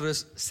of the matter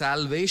is,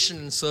 salvation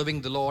and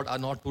serving the Lord are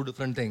not two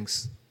different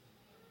things.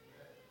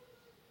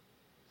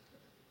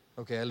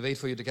 Okay, I'll wait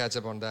for you to catch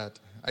up on that.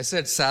 I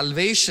said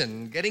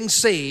salvation, getting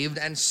saved,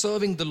 and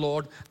serving the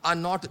Lord are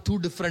not two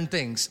different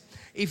things.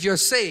 If you're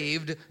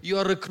saved, you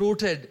are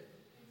recruited.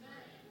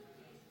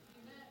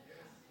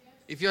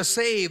 If you're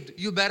saved,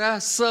 you better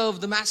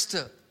serve the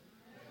Master.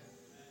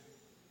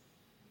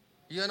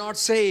 You're not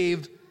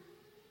saved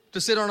to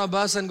sit on a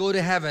bus and go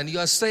to heaven. You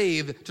are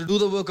saved to do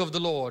the work of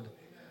the Lord.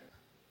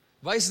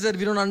 Why is it that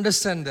we don't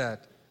understand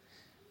that?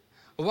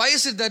 Why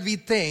is it that we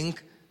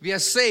think we are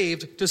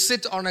saved to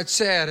sit on a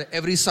chair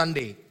every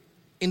Sunday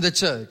in the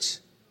church.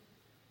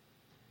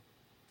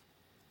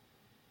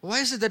 Why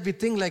is it that we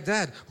think like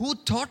that? Who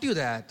taught you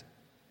that?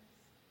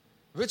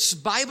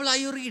 Which Bible are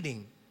you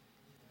reading?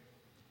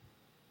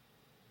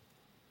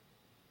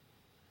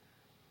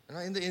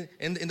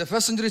 In the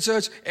first century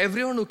church,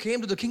 everyone who came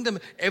to the kingdom,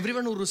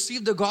 everyone who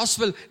received the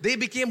gospel, they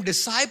became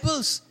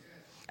disciples.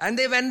 And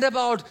they went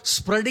about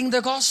spreading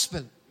the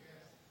gospel.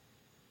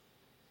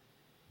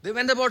 They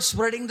went about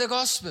spreading the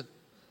gospel.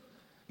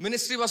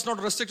 Ministry was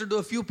not restricted to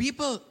a few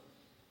people.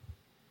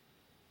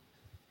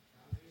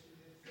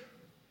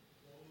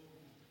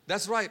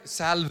 That's right.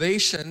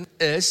 Salvation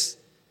is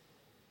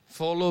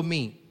follow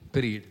me,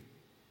 period.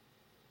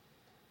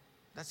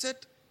 That's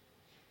it.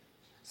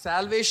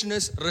 Salvation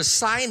is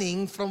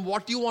resigning from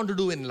what you want to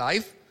do in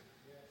life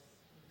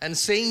and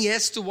saying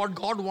yes to what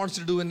God wants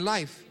to do in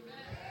life.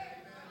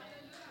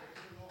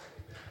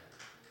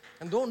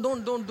 And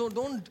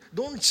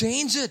don't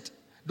change it.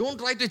 Don't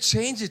try to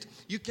change it.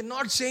 You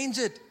cannot change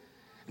it.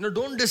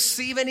 Don't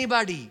deceive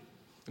anybody.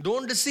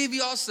 Don't deceive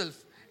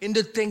yourself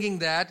into thinking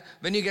that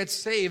when you get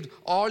saved,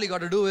 all you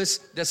got to do is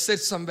just sit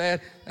somewhere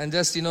and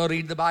just,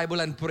 read the Bible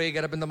and pray,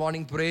 get up in the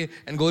morning, pray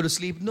and go to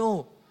sleep.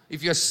 No.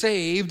 If you're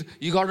saved,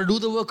 you got to do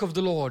the work of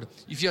the Lord.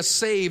 If you're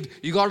saved,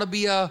 you got to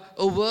be a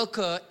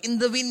worker in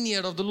the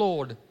vineyard of the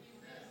Lord.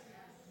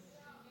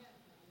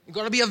 You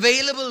got to be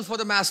available for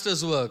the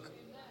Master's work.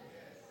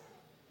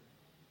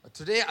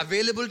 Today,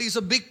 availability is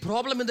a big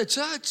problem in the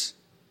church.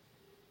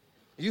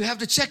 You have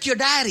to check your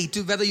diary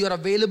to whether you are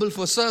available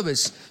for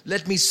service.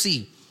 Let me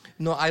see.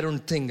 No, I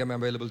don't think I'm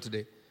available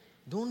today.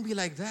 Don't be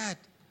like that.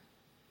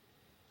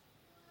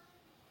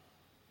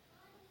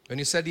 When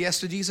you said yes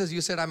to Jesus,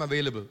 you said, I'm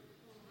available.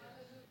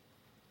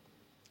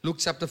 Luke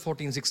chapter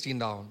 14, 16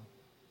 down.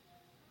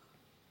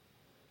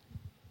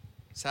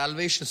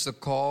 Salvation is a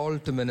call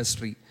to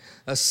ministry.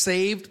 A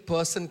saved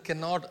person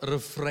cannot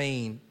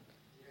refrain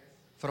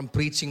from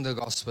preaching the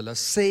gospel. A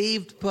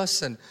saved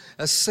person,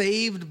 a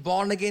saved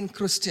born-again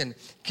Christian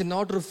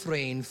cannot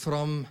refrain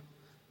from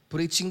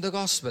preaching the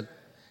gospel.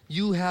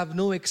 You have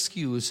no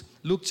excuse.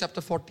 Luke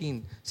chapter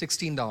 14,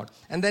 16 down.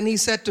 And then he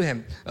said to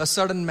him, a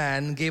certain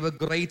man gave a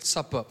great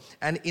supper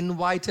and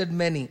invited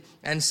many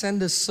and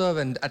sent his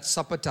servant at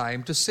supper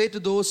time to say to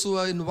those who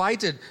are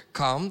invited,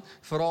 come,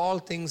 for all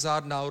things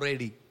are now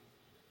ready.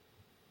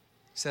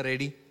 Say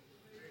ready.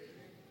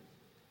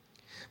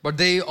 But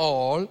they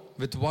all,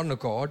 with one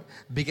accord,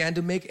 began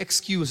to make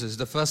excuses.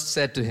 The first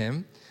said to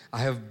him, I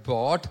have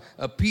bought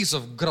a piece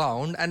of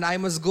ground and I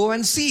must go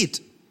and see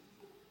it.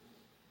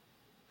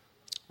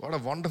 What a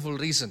wonderful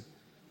reason.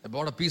 I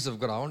bought a piece of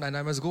ground and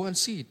I must go and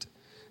see it.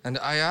 And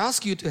I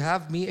ask you to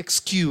have me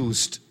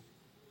excused.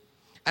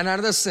 And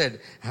another said,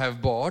 I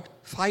have bought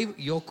 5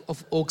 yoke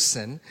of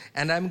oxen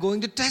and I'm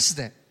going to test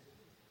them.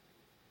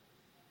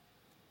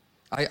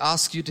 I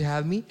ask you to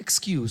have me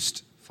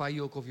excused. 5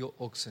 yoke of your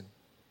oxen.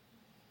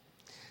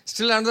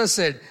 Still another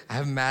said, I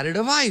have married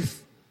a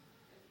wife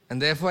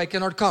and therefore I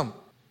cannot come.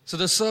 So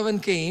the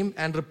servant came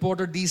and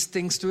reported these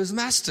things to his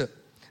master.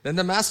 Then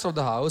the master of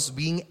the house,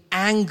 being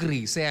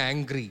angry, say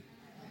angry,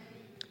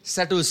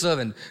 said to his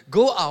servant,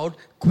 go out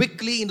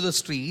quickly into the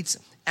streets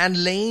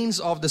and lanes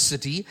of the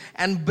city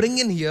and bring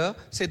in here,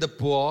 say the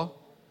poor,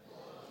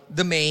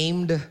 the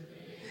maimed,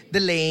 the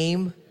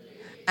lame,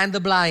 and the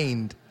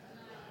blind.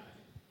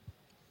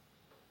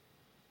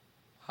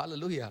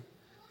 Hallelujah.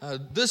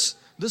 This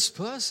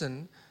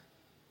person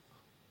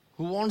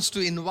who wants to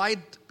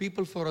invite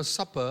people for a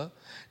supper,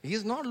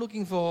 he's not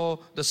looking for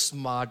the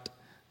smart,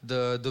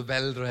 the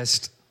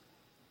well-dressed,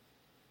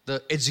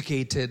 the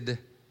educated.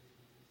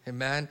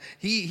 Amen.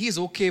 He's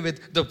okay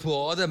with the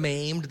poor, the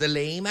maimed, the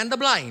lame, and the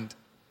blind.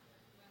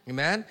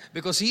 Amen.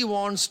 Because he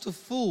wants to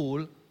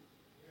fool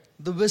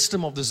the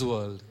wisdom of this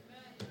world.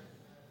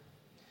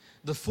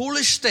 The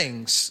foolish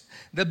things,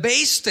 the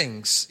base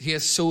things he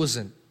has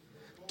chosen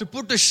to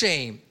put to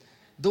shame.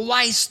 The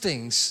wise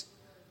things,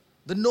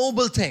 the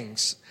noble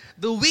things,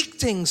 the weak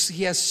things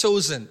he has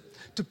chosen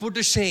to put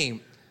to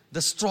shame.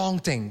 The strong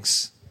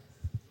things.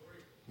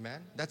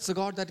 Amen. That's the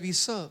God that we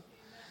serve.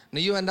 Now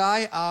you and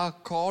I are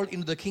called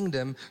into the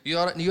kingdom. You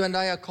and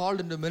I are called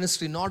into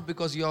ministry not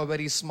because you are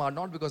very smart,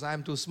 not because I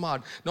am too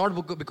smart, not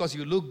because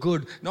you look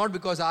good, not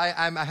because I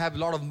have a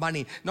lot of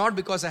money, not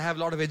because I have a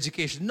lot of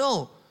education.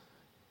 No.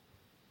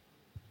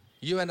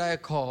 You and I are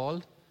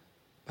called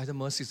by the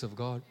mercies of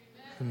God.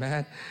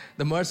 Amen.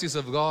 The mercies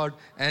of God,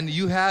 and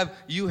you have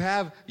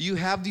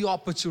the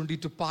opportunity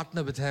to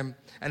partner with Him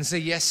and say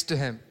yes to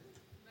Him.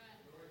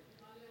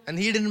 And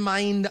He didn't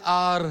mind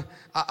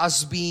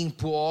us being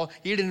poor.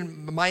 He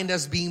didn't mind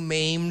us being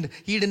maimed.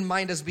 He didn't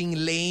mind us being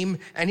lame.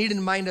 And He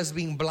didn't mind us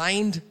being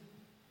blind.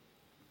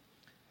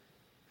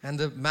 And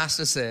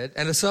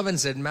the servant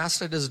said,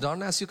 Master, it is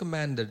done as you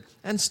commanded.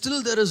 And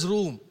still there is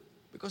room.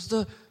 Because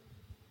the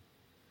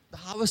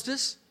harvest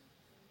is?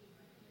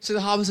 See,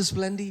 the harvest is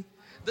plenty.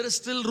 There is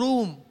still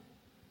room.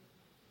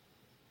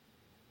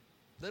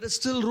 There is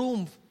still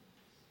room.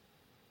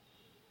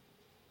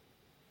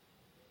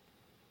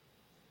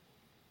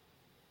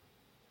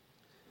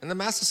 And the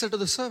master said to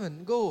the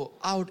servant, go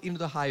out into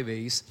the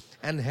highways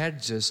and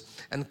hedges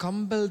and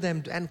compel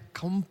them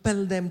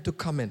to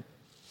come in.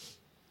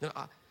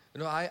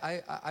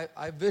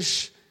 I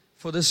wish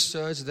for this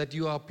church that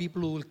you are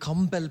people who will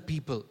compel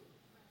people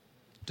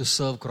to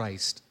serve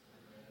Christ.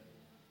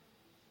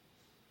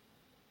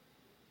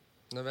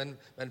 Now,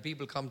 when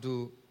people come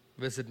to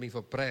visit me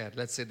for prayer,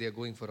 let's say they are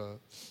going to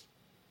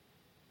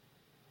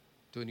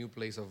a new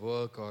place of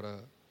work, or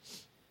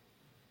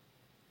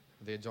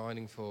they're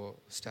joining for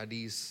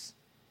studies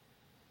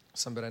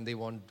somewhere and they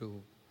want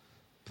to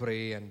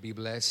pray and be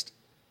blessed,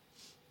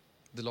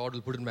 the Lord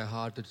will put in my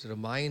heart to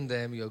remind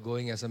them you're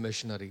going as a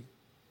missionary.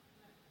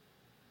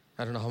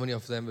 I don't know how many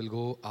of them will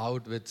go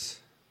out with,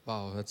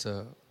 wow, that's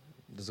a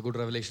good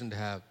revelation to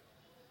have.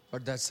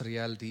 But that's the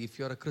reality. If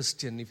you're a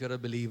Christian, if you're a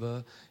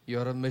believer,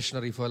 you're a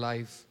missionary for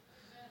life.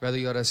 Whether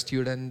you're a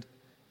student,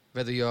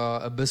 whether you're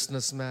a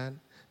businessman,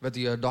 whether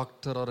you're a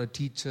doctor or a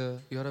teacher,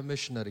 you're a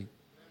missionary.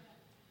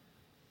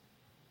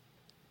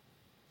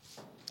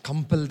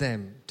 Compel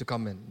them to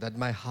come in, that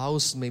my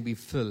house may be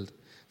filled.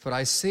 For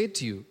I say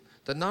to you,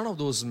 that none of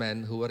those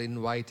men who were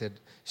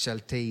invited shall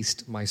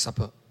taste my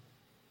supper.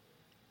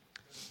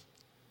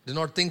 Do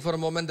not think for a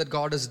moment that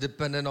God is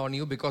dependent on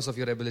you because of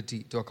your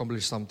ability to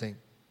accomplish something.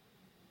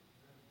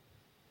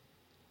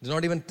 Do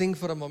not even think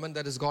for a moment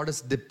that God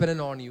is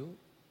dependent on you,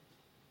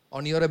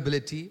 on your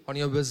ability, on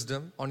your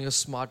wisdom, on your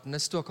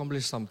smartness to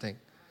accomplish something.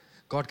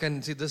 God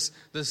can, see this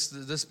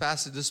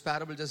passage, this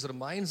parable just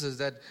reminds us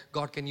that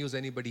God can use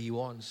anybody He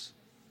wants.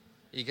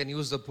 He can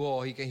use the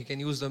poor, He can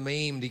use the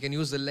maimed, He can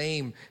use the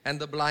lame and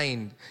the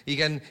blind. He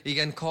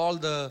can call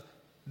the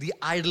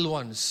idle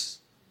ones,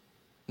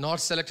 not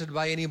selected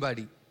by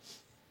anybody.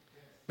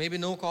 Maybe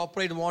no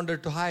corporate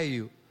wanted to hire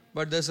you,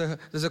 but there's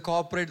a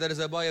corporate that is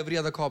above every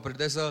other corporate.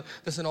 There's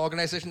an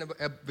organization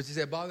which is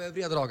above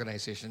every other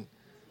organization.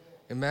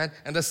 Amen.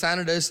 And the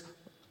standard is,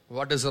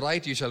 what is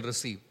right you shall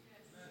receive.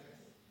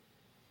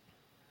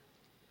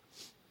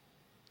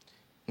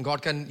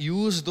 God can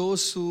use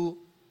those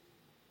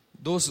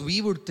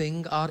we would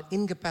think are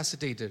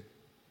incapacitated.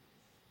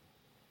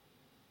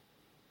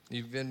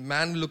 When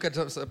man look at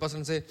a person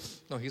and say,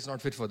 no, he's not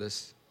fit for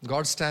this.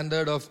 God's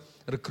standard of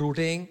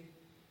recruiting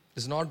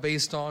is not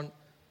based on,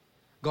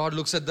 God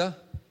looks at the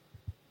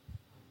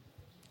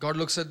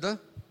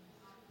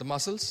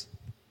muscles,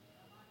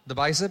 the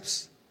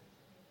biceps.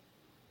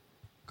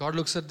 God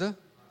looks at the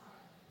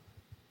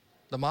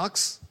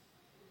marks.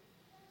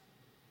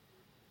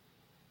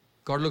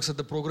 God looks at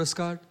the progress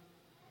card.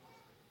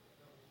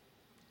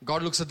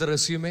 God looks at the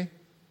resume.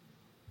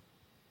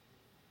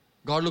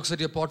 God looks at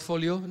your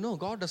portfolio. No,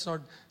 God does not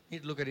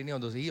need to look at any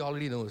of those. He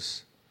already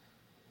knows.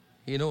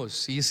 He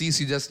knows. He sees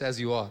you just as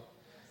you are.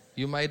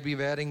 You might be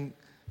wearing,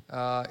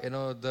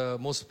 the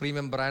most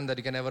premium brand that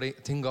you can ever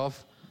think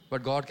of,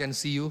 but God can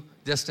see you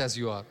just as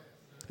you are,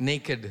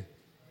 naked.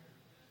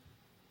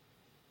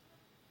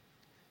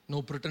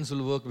 No pretense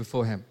will work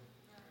before Him.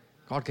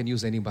 God can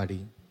use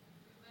anybody.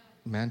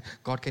 Man,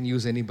 God can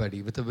use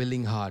anybody with a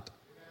willing heart.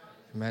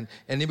 Man,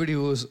 anybody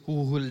who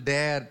will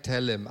dare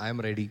tell Him, I am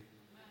ready.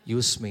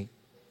 Use me.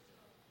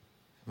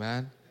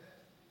 Man,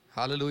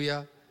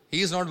 hallelujah.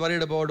 He is not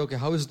worried about, okay,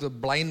 how is the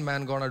blind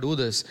man gonna do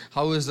this?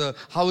 How is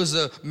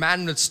the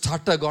man with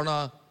stutter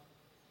gonna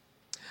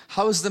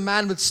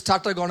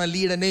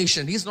lead a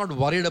nation? He's not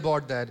worried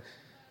about that.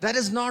 That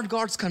is not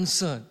God's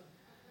concern.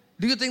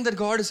 Do you think that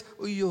God is,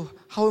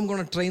 how am I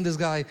going to train this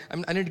guy?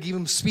 I need to give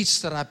him speech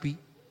therapy.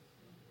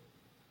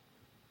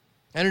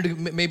 I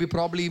need to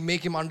probably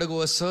make him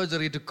undergo a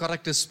surgery to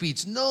correct his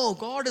speech. No,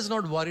 God is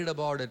not worried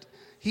about it.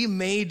 He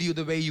made you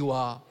the way you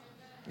are.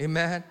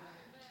 Amen.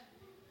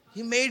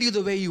 He made you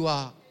the way you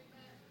are.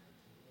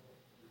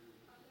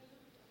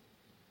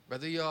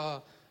 Whether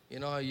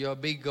you're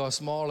big or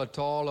small or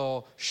tall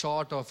or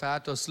short or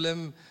fat or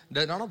slim,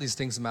 none of these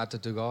things matter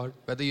to God.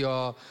 Whether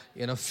you're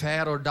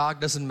fair or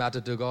dark doesn't matter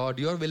to God.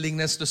 Your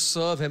willingness to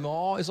serve Him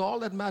is all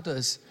that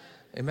matters.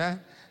 Amen.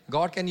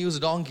 God can use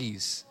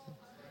donkeys.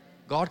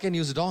 God can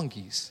use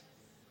donkeys.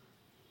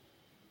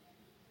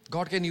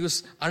 God can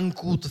use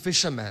uncouth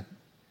fishermen.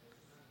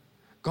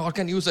 God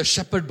can use a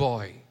shepherd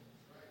boy.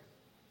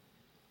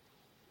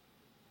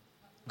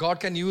 God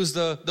can use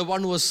the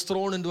one who was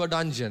thrown into a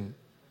dungeon.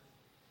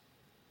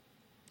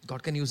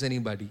 God can use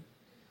anybody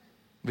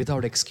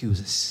without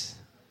excuses.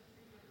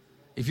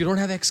 If you don't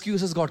have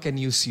excuses, God can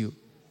use you.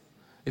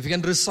 If you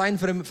can resign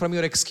from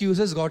your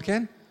excuses, God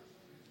can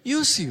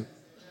use you.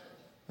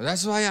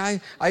 That's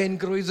why I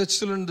encourage the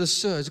children in this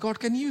church. God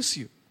can use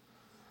you.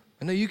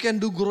 You can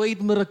do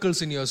great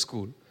miracles in your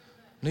school.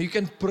 You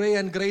can pray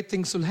and great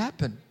things will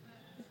happen.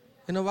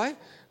 You know why?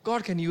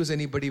 God can use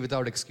anybody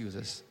without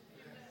excuses.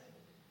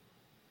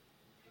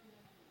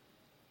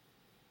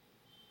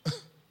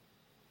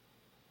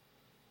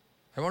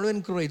 I want to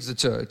encourage the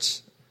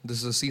church. This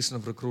is a season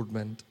of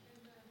recruitment.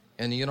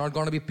 And you're not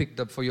going to be picked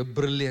up for your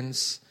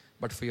brilliance,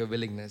 but for your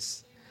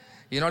willingness.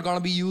 You're not going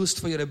to be used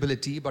for your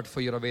ability, but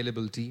for your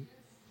availability.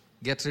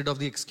 Get rid of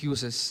the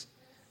excuses.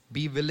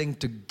 Be willing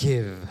to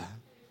give.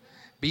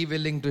 Be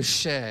willing to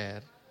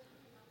share.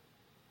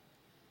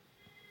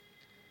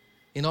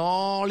 In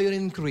all your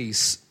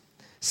increase,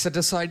 set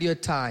aside your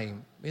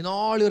time. In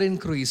all your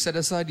increase, set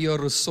aside your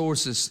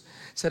resources.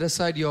 Set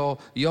aside your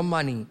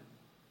money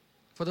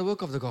for the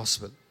work of the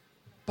gospel.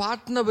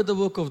 Partner with the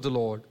work of the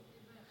Lord.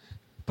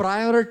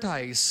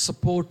 Prioritize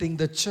supporting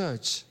the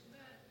church.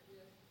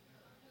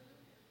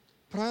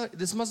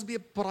 This must be a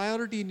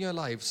priority in your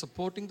life.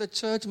 Supporting the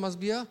church must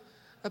be a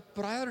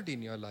priority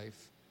in your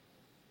life.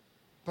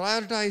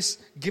 Prioritize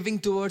giving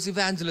towards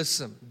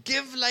evangelism.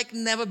 Give like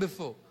never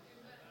before.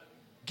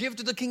 Give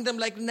to the kingdom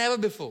like never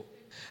before.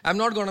 I'm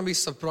not going to be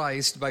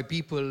surprised by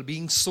people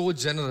being so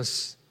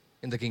generous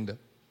in the kingdom.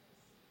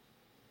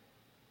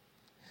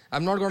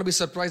 I'm not going to be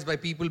surprised by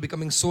people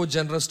becoming so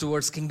generous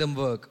towards kingdom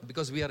work,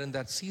 because we are in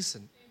that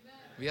season.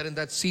 We are in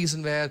that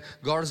season where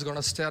God is going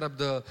to stir up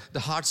the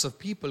hearts of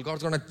people.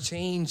 God's going to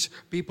change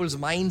people's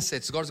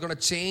mindsets. God's going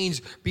to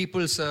change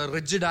people's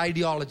rigid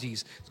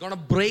ideologies. He's going to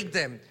break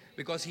them,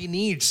 because He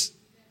needs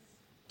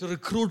to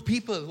recruit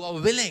people who are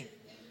willing.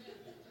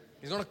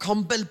 He's going to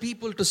compel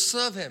people to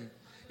serve Him.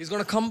 He's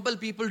going to compel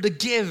people to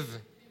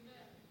give.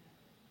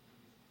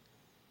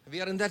 We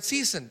are in that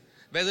season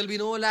where there will be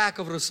no lack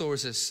of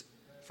resources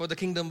for the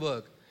kingdom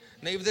work.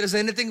 Now, if there is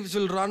anything which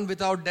will run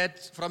without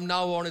debt from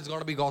now on, it's going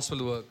to be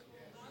gospel work.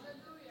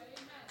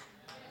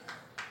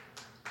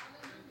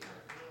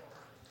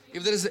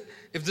 If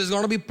there's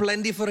going to be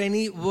plenty for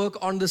any work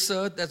on this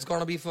earth, that's going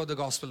to be for the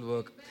gospel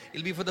work.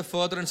 It'll be for the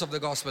furtherance of the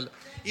gospel.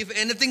 If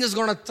anything is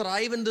going to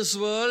thrive in this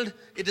world,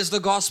 it is the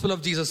gospel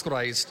of Jesus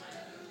Christ.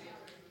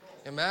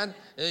 Amen.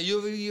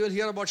 You will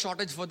hear about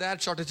shortage for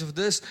that, shortage of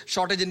this,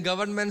 shortage in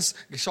governments,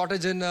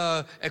 shortage in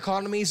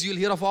economies. You'll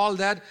hear of all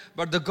that.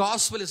 But the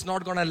gospel is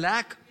not going to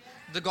lack.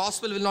 The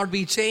gospel will not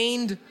be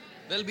chained.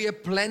 There'll be a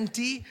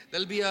plenty.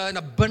 There'll be an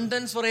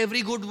abundance for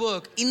every good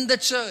work in the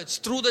church,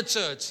 through the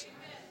church.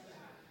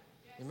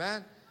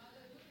 Amen.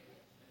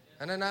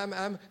 And then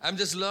I'm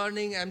just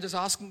learning. I'm just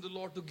asking the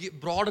Lord to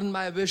broaden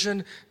my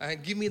vision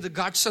and give me the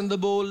guts and the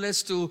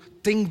boldness to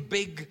think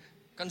big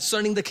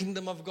concerning the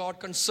kingdom of God,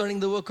 concerning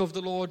the work of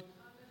the Lord.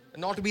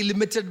 Not to be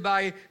limited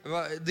by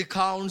the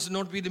counts,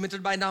 not to be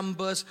limited by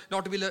numbers,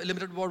 not to be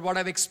limited by what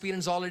I've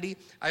experienced already.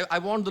 I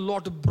want the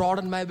Lord to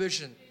broaden my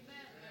vision.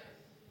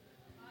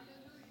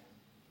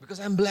 Because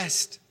I'm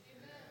blessed.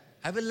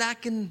 I will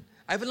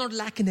not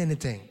lack in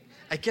anything.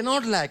 I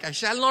cannot lack. I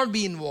shall not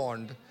be in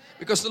want,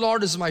 because the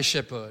Lord is my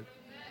shepherd.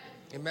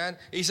 Amen.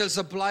 He shall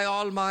supply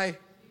all my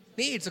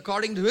needs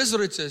according to His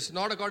riches,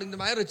 not according to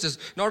my riches,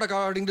 not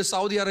according to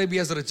Saudi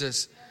Arabia's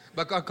riches,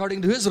 but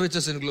according to His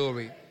riches in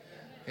glory.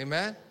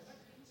 Amen.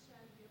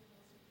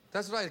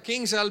 That's right.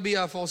 Kings shall be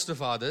our foster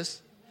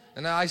fathers,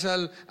 and I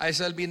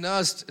shall be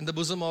nursed in the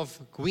bosom of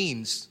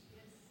queens.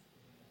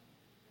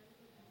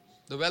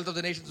 The wealth of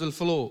the nations will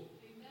flow.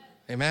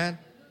 Amen.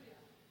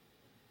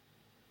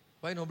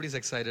 Why nobody's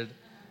excited?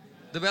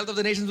 The wealth of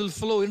the nations will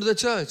flow into the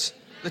church.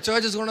 The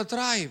church is going to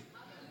thrive.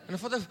 And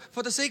for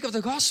the sake of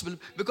the gospel,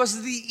 because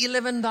it's the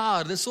 11th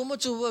hour, there's so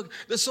much of work,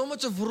 there's so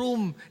much of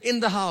room in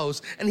the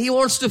house, and He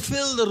wants to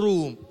fill the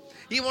room.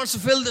 He wants to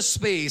fill the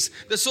space.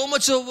 There's so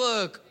much of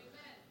work.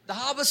 The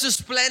harvest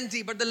is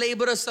plenty, but the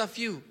laborers are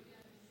few.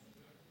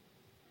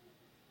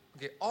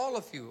 Okay, all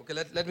of you, okay,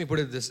 let me put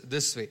it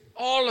this way.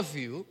 All of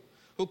you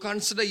who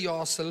consider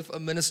yourself a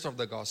minister of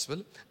the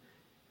gospel,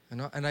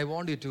 and I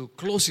want you to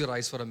close your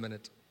eyes for a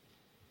minute.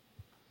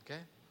 Okay?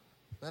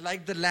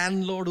 Like the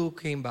landlord who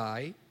came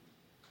by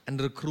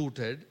and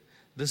recruited,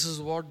 this is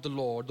what the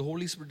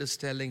Holy Spirit is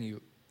telling you.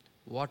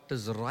 What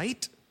is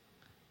right,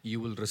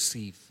 you will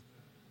receive.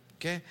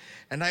 Okay?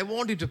 And I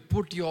want you to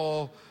put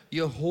your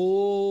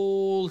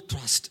whole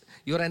trust,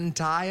 your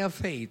entire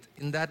faith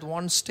in that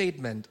one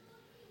statement.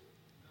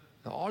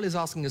 All He's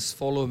asking is,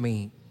 follow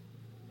me.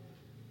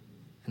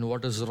 And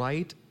what is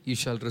right, you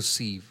shall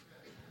receive.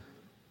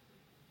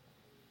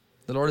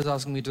 The Lord is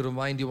asking me to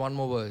remind you one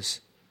more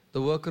verse.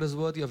 The worker is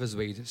worthy of his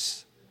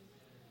wages.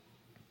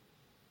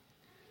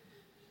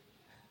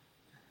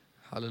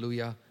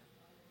 Hallelujah.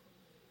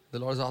 The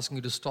Lord is asking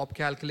you to stop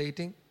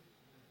calculating.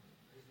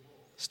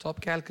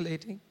 Stop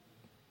calculating.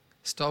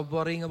 Stop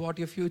worrying about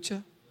your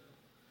future.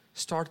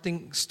 Stop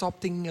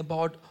thinking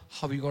about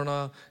how you're going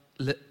to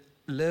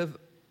live,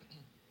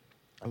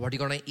 what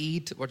you're going to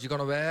eat, what you're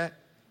going to wear,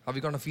 how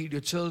you're going to feed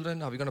your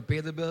children, how you're going to pay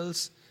the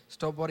bills.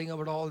 Stop worrying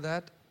about all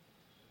that.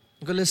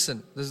 Okay,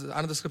 listen, this is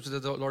another scripture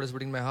that the Lord is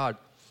putting in my heart.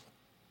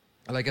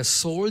 Like a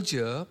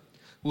soldier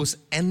who's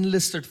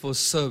enlisted for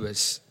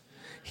service,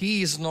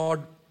 he is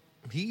not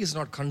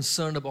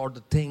concerned about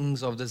the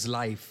things of this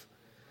life.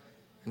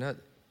 That's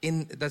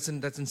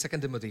in 2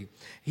 Timothy.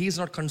 He is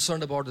not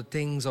concerned about the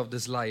things of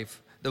this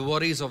life, the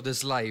worries of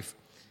this life,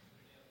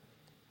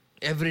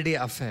 everyday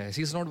affairs.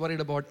 He's not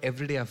worried about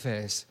everyday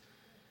affairs.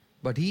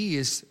 But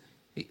there's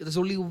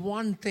only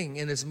one thing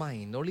in his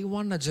mind, only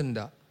one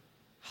agenda.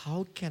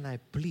 How can I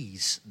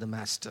please the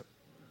Master?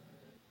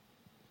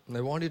 And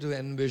I want you to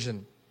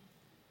envision,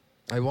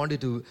 I want you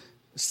to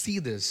see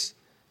this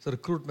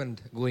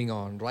recruitment going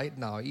on right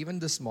now, even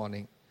this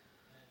morning.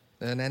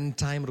 An end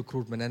time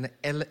recruitment, an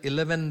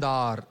 11th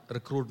hour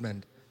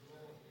recruitment.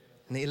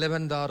 An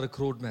 11th hour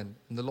recruitment.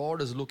 And the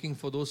Lord is looking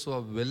for those who are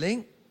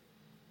willing,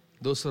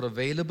 those who are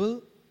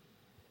available,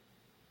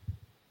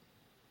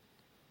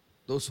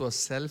 those who are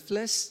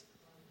selfless,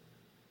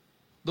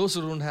 those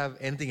who don't have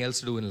anything else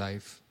to do in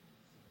life,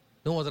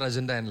 no other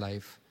agenda in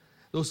life,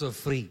 those who are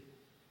free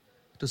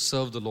to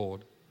serve the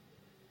Lord,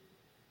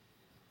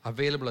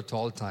 available at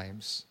all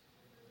times,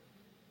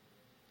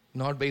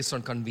 not based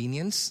on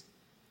convenience,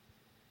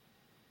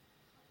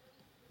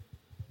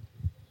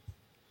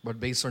 but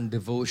based on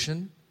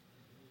devotion,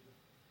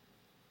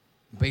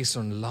 based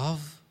on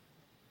love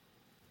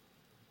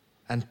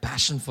and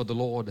passion for the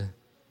Lord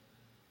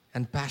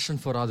and passion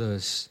for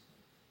others.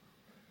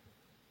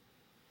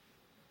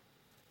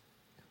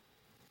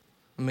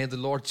 May the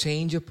Lord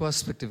change your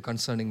perspective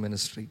concerning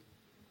ministry.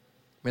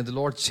 May the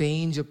Lord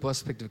change your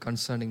perspective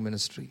concerning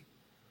ministry.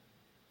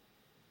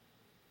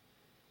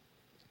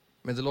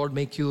 May the Lord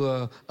make you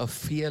a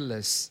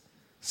fearless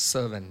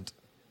servant.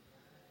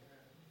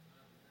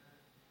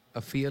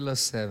 A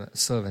fearless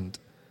servant.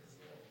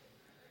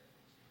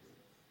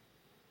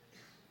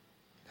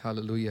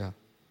 Hallelujah.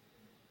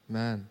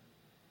 Man.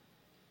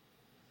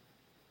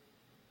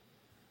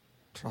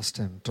 Trust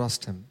Him,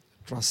 trust Him,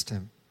 trust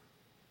Him,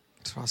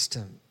 trust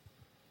Him,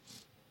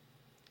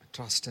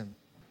 trust Him.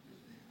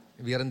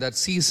 We are in that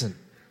season.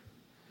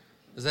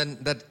 Then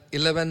that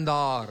 11th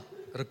hour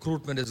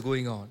recruitment is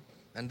going on.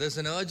 And there's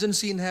an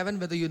urgency in heaven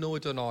whether you know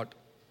it or not.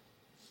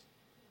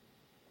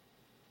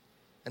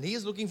 And He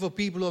is looking for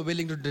people who are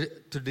willing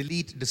to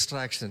delete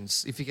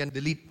distractions. If He can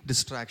delete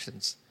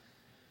distractions.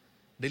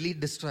 Delete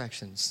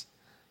distractions.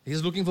 He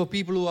is looking for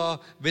people who are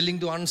willing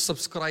to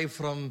unsubscribe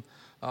from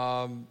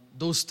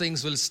those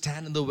things will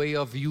stand in the way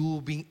of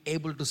you being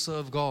able to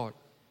serve God.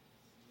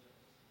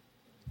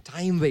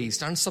 Time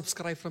waste.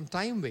 Unsubscribe from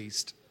time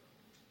waste.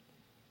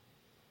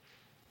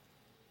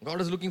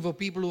 God is looking for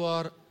people who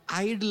are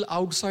idle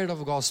outside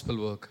of gospel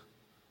work.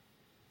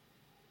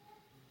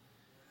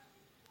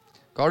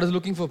 God is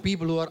looking for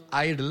people who are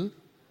idle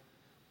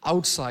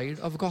outside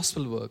of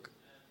gospel work.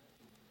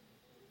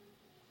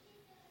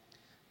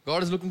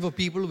 God is looking for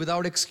people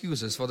without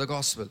excuses for the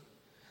gospel.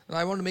 And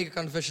I want to make a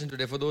confession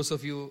today. For those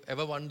of you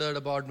ever wondered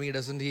about me,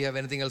 doesn't he have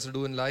anything else to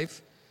do in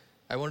life?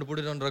 I want to put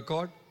it on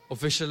record.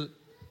 Official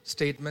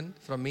statement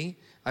from me.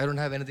 I don't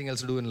have anything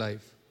else to do in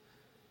life.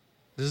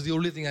 This is the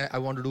only thing I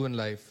want to do in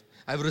life.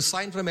 I've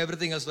resigned from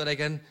everything else so that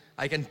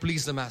I can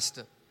please the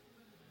Master.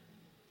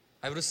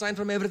 I've resigned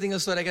from everything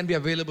else so that I can be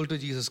available to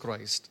Jesus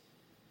Christ.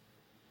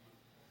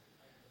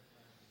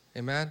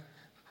 Amen.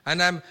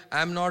 And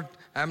I'm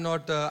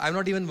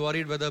not even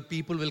worried whether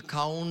people will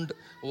count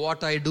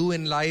what I do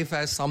in life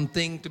as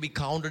something to be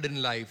counted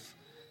in life.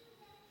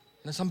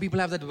 Now, some people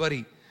have that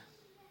worry.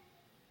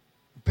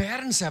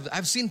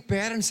 I've seen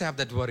parents have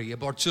that worry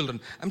about children.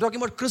 I'm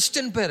talking about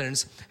Christian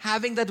parents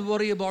having that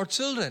worry about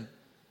children.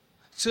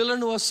 Children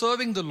who are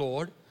serving the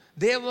Lord,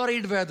 they are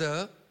worried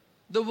whether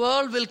the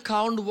world will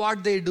count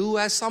what they do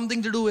as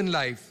something to do in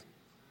life.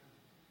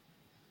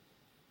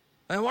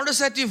 I want to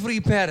set you free,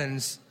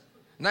 parents.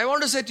 And I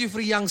want to set you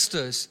free,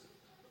 youngsters.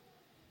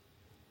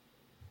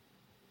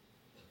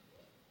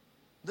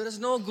 There is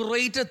no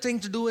greater thing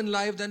to do in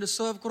life than to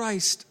serve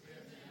Christ.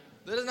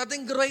 There is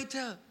nothing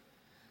greater.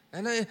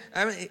 And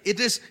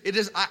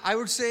I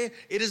would say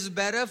it is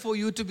better for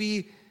you to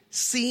be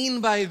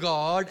seen by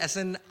God as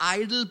an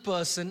idle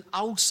person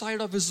outside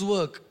of His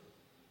work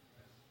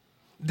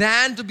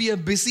than to be a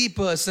busy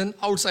person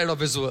outside of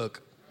His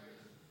work.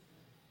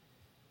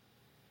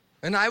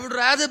 And I would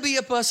rather be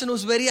a person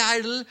who's very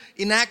idle,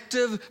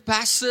 inactive,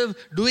 passive,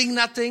 doing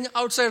nothing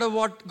outside of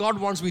what God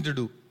wants me to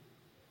do.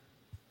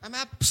 I'm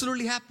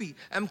absolutely happy.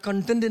 I'm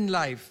content in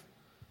life.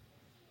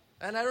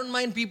 And I don't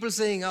mind people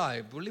saying,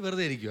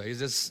 he's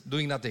just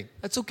doing nothing.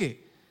 That's okay.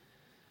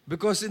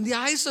 Because in the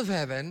eyes of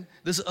heaven,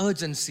 there's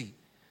urgency.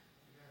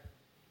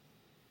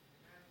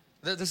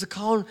 There's a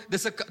count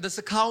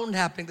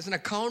happening. There's an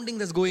accounting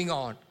that's going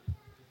on.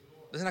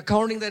 There's an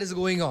accounting that is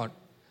going on.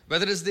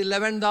 Whether it's the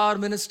 11th hour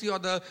ministry or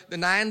the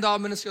 9th hour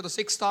ministry or the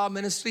 6th hour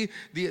ministry,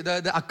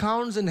 the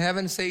accounts in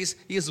heaven says,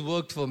 He has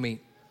worked for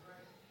me.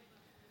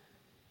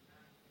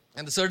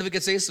 And the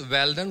certificate says,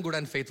 well done, good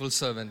and faithful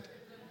servant.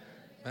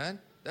 Man,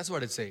 that's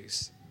what it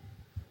says.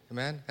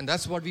 Amen. And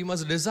that's what we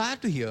must desire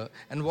to hear.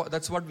 And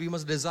that's what we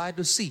must desire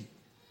to see.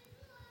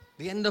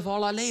 The end of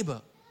all our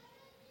labor.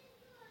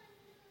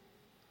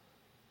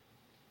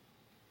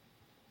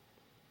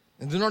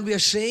 And do not be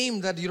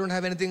ashamed that you don't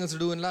have anything else to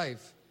do in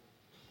life.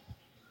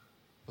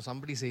 Oh,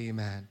 somebody say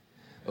amen.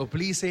 Oh,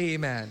 please say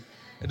amen.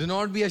 And do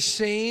not be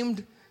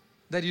ashamed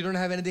that you don't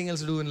have anything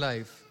else to do in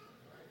life.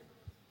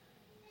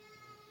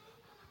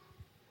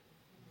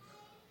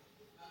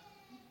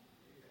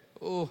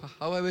 Oh,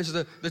 how I wish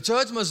the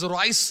church must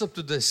rise up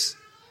to this.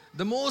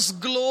 The most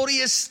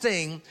glorious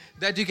thing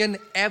that you can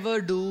ever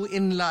do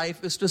in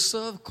life is to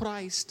serve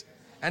Christ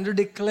and to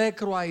declare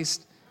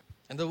Christ.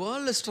 And the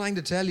world is trying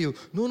to tell you,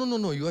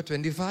 no, you are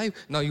 25,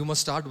 now you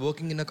must start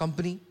working in a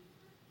company.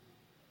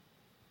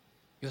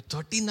 You're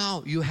 30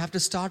 now, you have to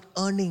start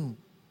earning.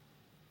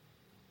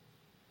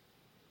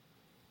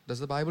 Does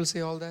the Bible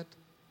say all that?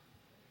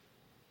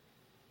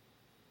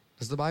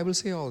 Does the Bible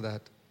say all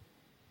that?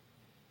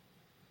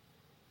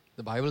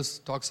 The Bible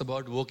talks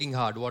about working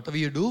hard. Whatever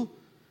you do,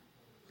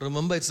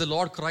 remember it's the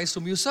Lord Christ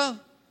whom you serve.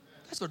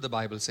 That's what the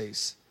Bible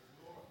says.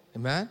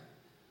 Amen?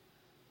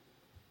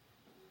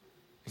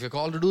 If you're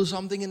called to do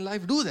something in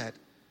life, do that.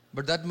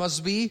 But that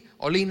must be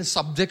only in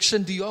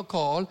subjection to your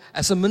call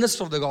as a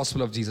minister of the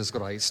gospel of Jesus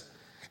Christ.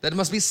 That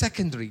must be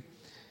secondary.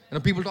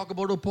 People talk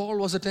about, oh, Paul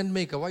was a tent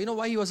maker. Why? You know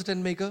why he was a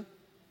tent maker?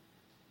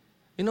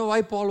 You know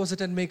why Paul was a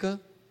tent maker?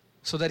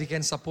 So that he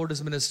can support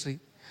his ministry.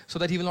 So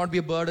that he will not be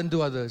a burden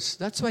to others.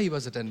 That's why he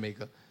was a tent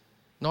maker.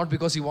 Not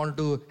because he wanted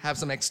to have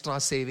some extra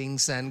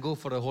savings and go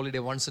for a holiday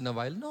once in a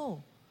while.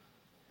 No.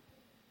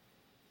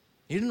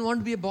 He didn't want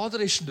to be a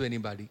botheration to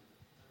anybody.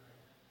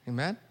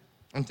 Amen?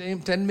 And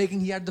tent making,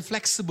 he had the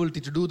flexibility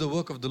to do the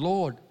work of the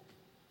Lord.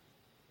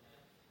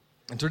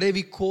 And today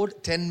we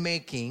quote tent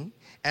making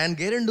and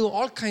get into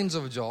all kinds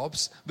of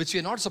jobs which we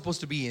are not supposed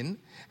to be in.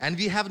 And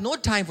we have no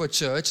time for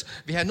church.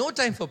 We have no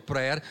time for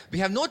prayer. We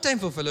have no time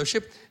for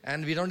fellowship.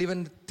 And we don't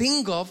even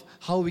think of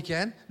how we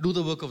can do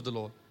the work of the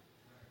Lord.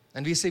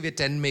 And we say we're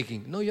tent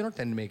making. No, you're not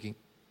tent making.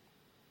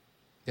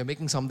 You're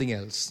making something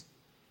else.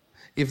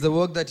 If the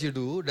work that you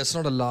do does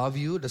not allow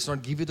you, does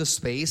not give you the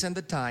space and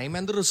the time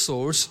and the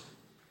resource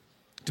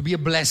to be a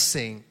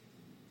blessing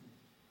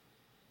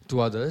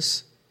to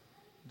others,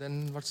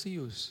 then what's the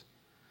use?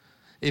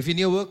 If in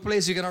your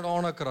workplace you cannot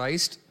honor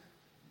Christ,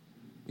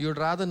 you'd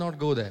rather not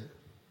go there.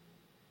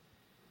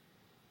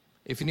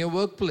 If in your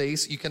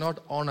workplace you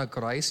cannot honor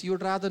Christ,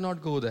 you'd rather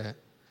not go there.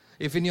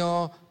 If in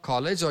your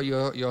college or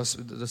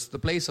the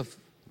place of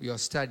your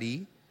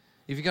study,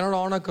 if you cannot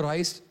honor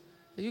Christ,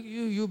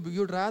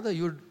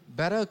 you'd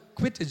better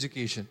quit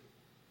education.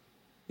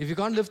 If you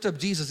can't lift up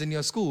Jesus in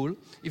your school,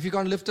 if you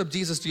can't lift up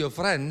Jesus to your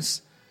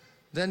friends,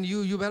 then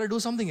you better do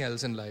something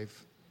else in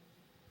life.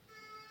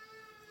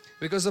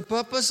 Because the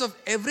purpose of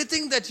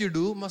everything that you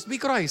do must be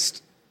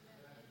Christ.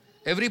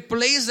 Every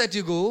place that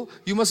you go,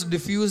 you must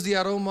diffuse the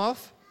aroma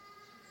of.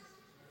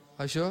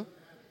 Are you sure?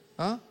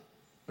 Huh?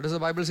 Or does the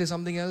Bible say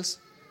something else?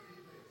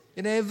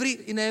 Does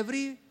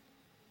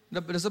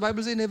the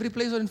Bible say in every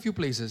place or in few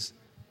places?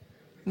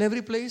 In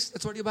every place?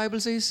 That's what your Bible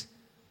says?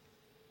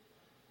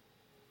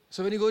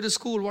 So when you go to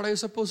school, what are you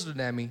supposed to do,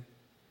 Nami?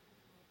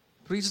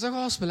 Preach the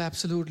gospel,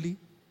 absolutely.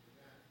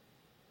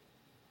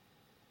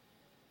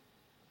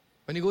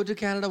 When you go to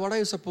Canada, what are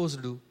you supposed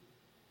to do?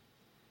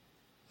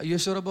 Are you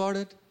sure about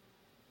it?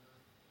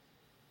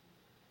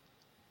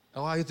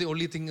 Or are you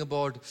only thinking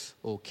about,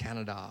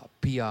 Canada,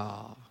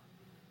 PR?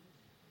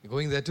 You're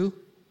going there too?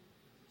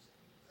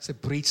 Say,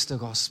 preach the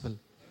gospel.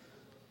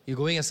 You're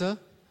going as a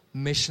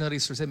missionary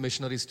student. Say,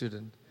 missionary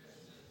student.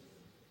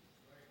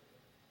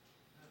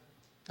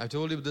 I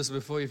told you this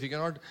before. If you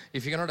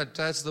cannot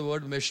attach the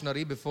word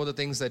missionary before the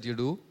things that you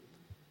do,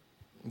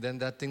 then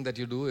that thing that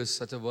you do is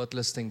such a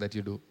worthless thing that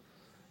you do.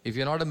 If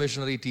you're not a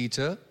missionary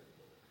teacher,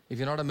 if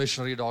you're not a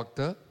missionary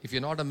doctor, if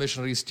you're not a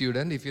missionary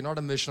student, if you're not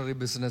a missionary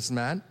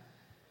businessman,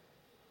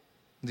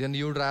 then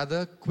you'd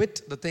rather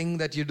quit the thing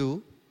that you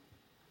do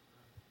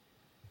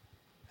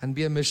and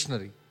be a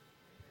missionary.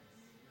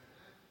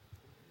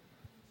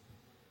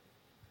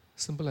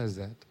 Simple as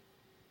that.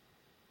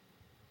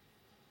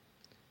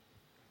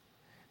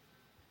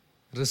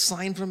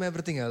 Resign from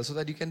everything else so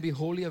that you can be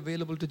wholly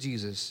available to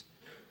Jesus.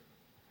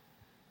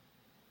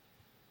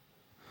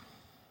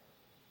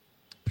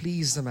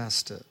 Please the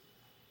Master.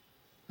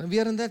 And we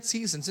are in that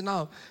season. So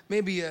now,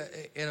 maybe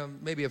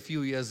a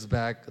few years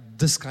back,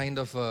 this kind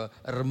of a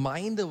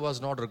reminder was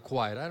not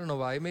required. I don't know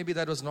why. Maybe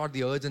that was not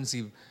the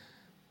urgency.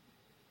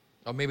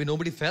 Or maybe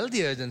nobody felt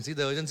the urgency.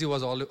 The urgency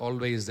was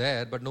always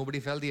there, but nobody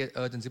felt the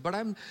urgency.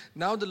 But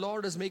now the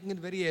Lord is making it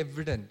very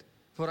evident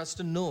for us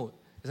to know.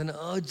 It's an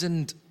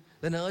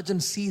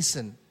urgent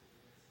season.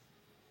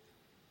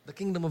 The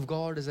kingdom of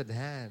God is at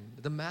hand.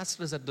 The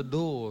Master is at the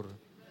door.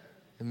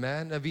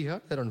 Amen. We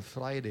heard that on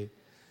Friday.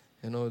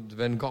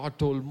 When God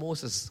told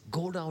Moses,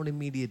 go down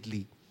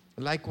immediately.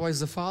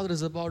 Likewise, the Father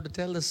is about to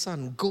tell the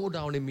Son, go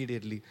down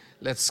immediately.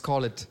 Let's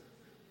call it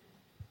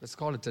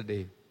a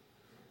day.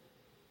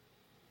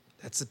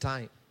 That's the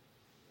time.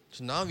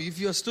 So now, if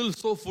you're still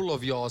so full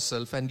of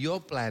yourself and your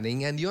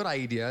planning and your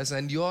ideas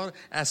and your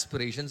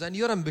aspirations and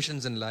your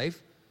ambitions in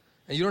life,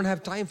 and you don't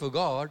have time for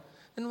God,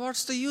 then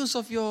what's the use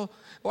of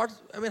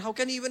how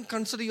can you even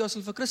consider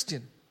yourself a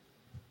Christian?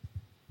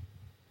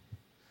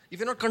 If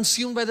you're not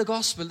consumed by the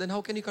gospel, then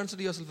how can you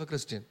consider yourself a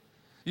Christian?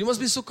 You must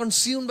be so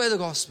consumed by the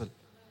gospel.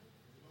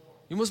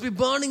 You must be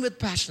burning with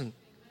passion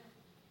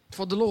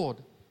for the Lord.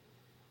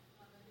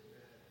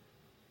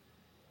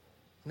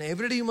 And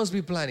every day you must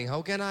be planning,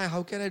 how can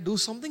I do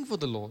something for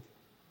the Lord?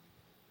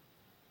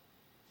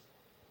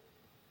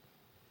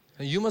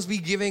 And you must be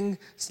giving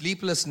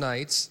sleepless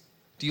nights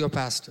to your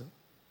pastor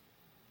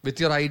with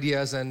your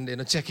ideas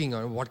and checking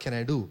on what can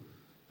I do.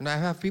 And I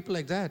have people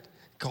like that,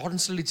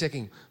 constantly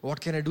checking,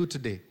 what can I do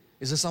today?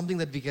 Is there something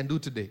that we can do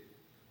today?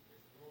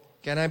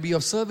 Can I be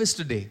of service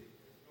today?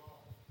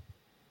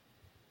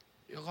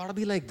 You got to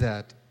be like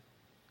that.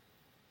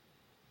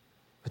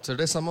 But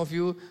today, some of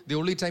you, the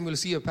only time you'll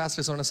see your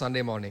pastor is on a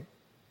Sunday morning.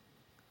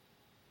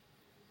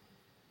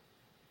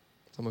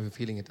 Some of you are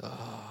feeling it.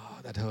 Ah,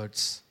 that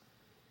hurts.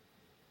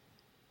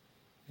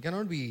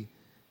 We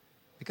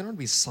cannot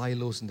be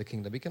silos in the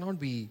kingdom. We cannot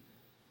be.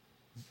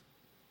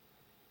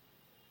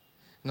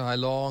 No, I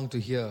long to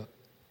hear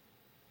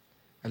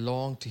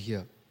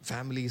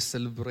families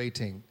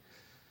celebrating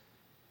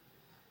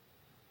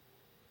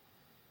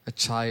a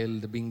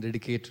child being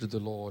dedicated to the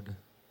Lord,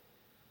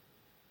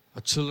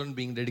 or children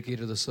being dedicated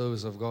to the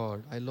service of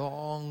God. I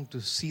long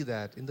to see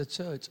that in the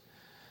church.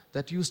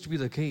 That used to be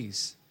the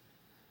case.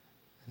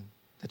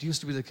 That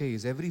used to be the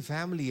case. Every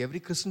family, every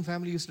Christian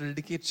family used to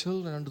dedicate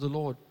children unto the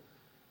Lord.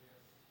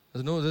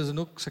 There's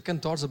no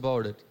second thoughts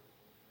about it.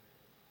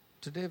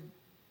 Today,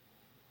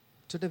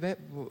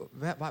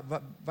 why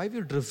have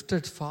you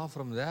drifted far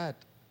from that?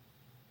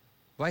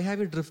 Why have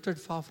you drifted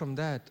far from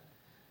that?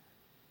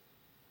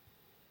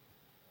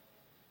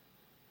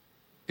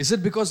 Is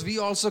it because we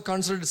also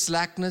considered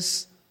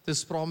slackness,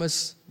 this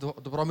promise, the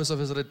promise of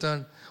His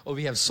return? Oh,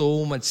 we have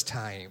so much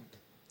time.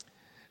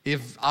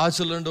 If our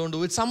children don't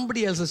do it,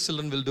 somebody else's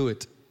children will do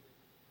it.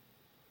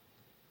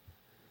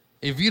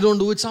 If we don't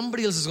do it,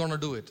 somebody else is going to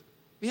do it.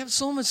 We have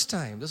so much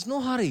time. There's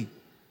no hurry.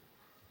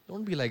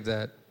 Don't be like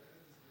that.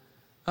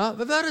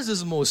 Where is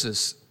this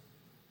Moses?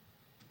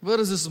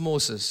 Where is this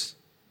Moses?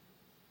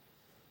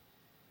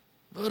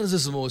 Where is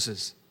this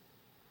Moses?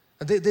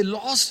 They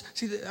lost.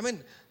 See,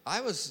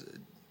 I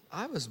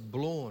was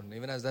blown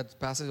even as that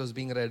passage was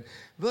being read.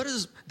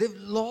 They've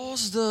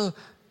lost the.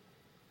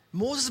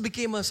 Moses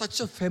became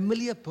such a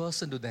familiar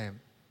person to them.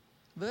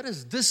 Where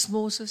is this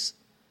Moses?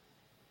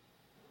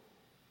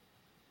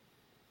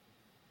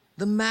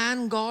 The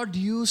man God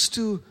used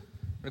to.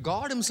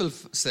 God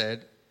Himself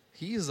said,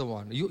 He is the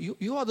one.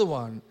 You are the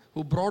one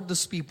who brought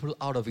this people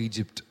out of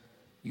Egypt.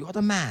 You are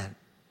the man.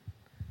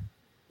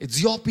 It's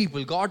your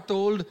people. God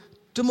told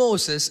to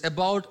Moses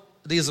about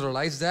the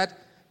Israelites that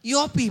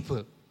your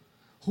people,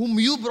 whom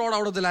you brought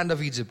out of the land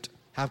of Egypt,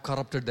 have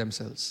corrupted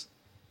themselves.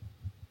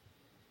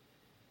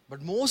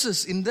 But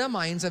Moses, in their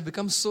minds, have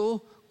become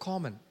so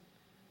common,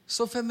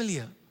 so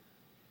familiar,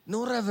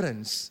 no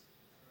reverence.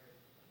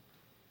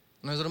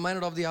 And I was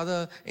reminded of the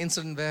other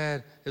incident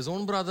where his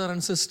own brother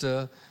and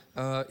sister,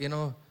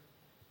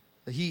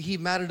 he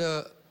married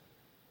a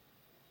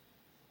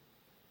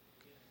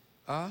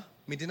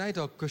Midianite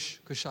or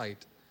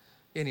Cushite.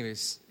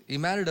 Anyways, he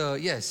married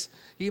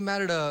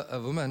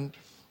a woman,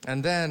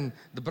 and then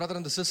the brother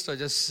and the sister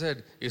just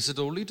said, is it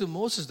only to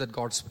Moses that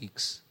God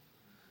speaks?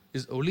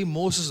 Is only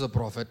Moses the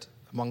prophet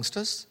amongst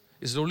us?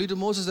 Is it only to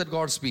Moses that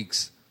God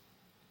speaks?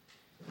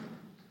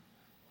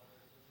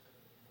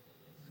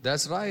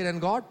 That's right, and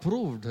God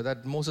proved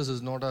that Moses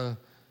is not an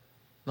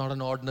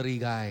ordinary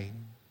guy.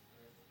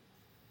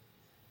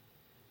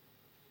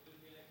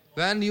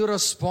 When you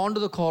respond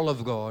to the call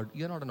of God,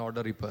 you're not an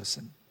ordinary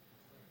person.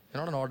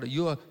 You're not an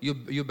ordinary.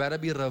 You better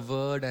be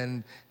revered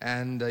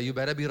and you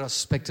better be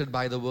respected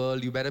by the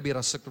world. You better be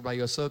respected by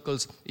your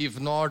circles.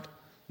 If not,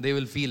 they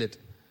will feel it.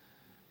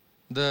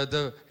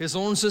 His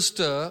own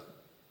sister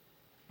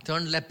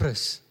turned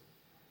leprous.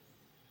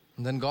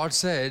 And then God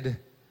said,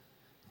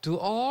 to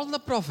all the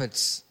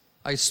prophets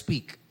I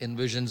speak in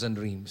visions and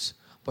dreams,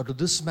 but to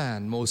this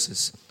man,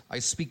 Moses, I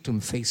speak to him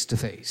face to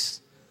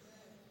face.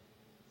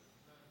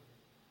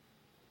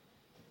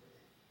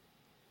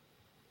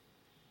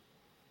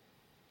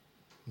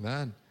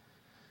 Man,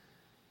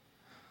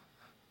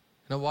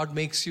 you know what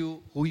makes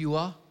you who you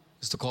are?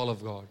 It's the call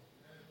of God.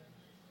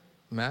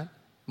 Man,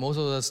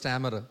 Moses was a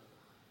stammerer.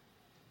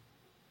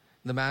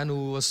 The man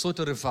who was so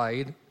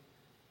terrified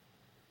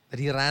that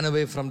he ran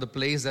away from the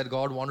place that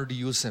God wanted to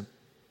use him.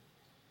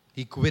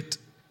 He quit.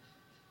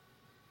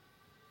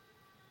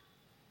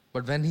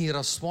 But when he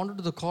responded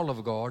to the call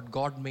of God,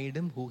 God made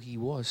him who he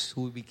was,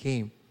 who he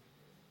became.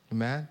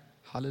 Amen.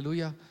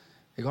 Hallelujah.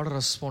 You got to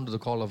respond to the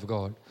call of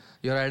God.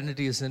 Your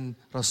identity is in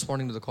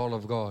responding to the call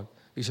of God.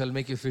 He shall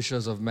make you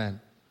fishers of men.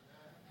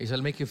 He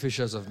shall make you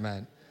fishers of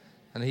men.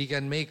 And He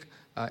can make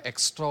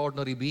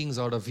extraordinary beings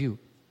out of you.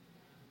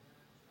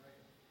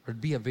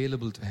 But be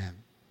available to Him.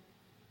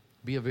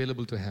 Be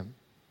available to Him.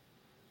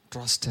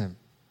 Trust Him.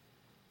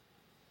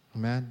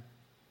 Amen.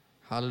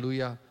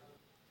 Hallelujah.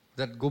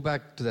 Go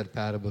back to that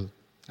parable.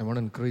 I want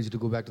to encourage you to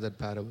go back to that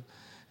parable.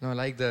 I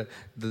like the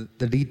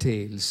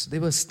details. They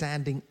were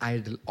standing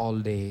idle all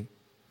day.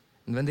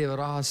 And when they were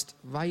asked,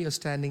 why you're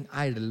standing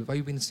idle? Why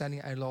you've been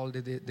standing idle all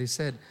day? They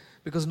said,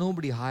 because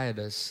nobody hired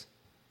us.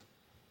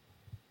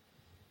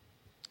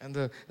 And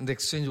the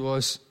exchange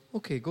was,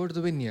 okay, go to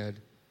the vineyard.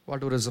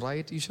 Whatever is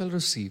right, you shall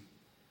receive.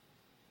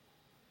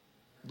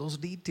 Those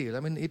details,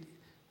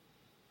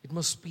 it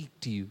must speak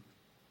to you.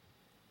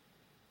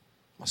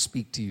 Must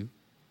speak to you.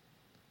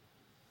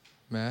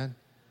 Man,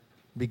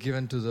 be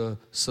given to the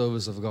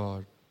service of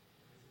God.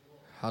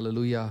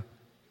 Hallelujah.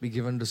 Be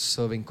given to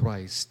serving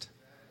Christ.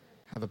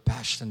 Have a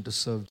passion to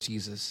serve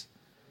Jesus.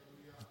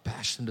 Have a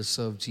passion to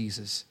serve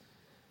Jesus.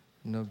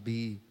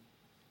 Be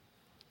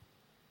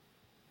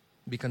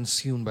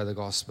consumed by the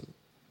gospel.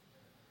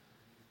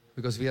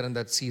 Because we are in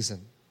that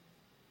season.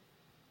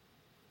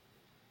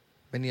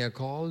 When you are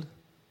called,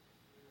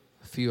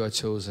 few are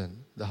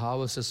chosen. The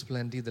harvest is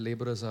plenty, the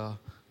laborers are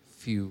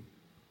few.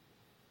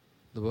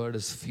 The word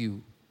is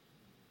few.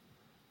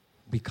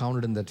 Be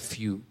counted in that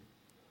few.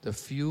 The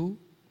few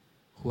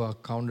who are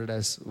counted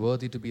as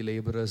worthy to be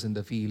laborers in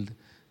the field.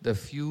 The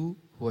few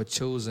who are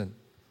chosen.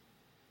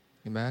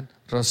 Amen.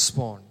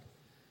 Respond.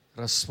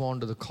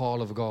 Respond to the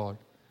call of God.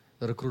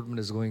 The recruitment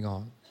is going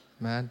on.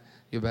 Man,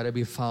 you better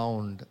be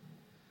found.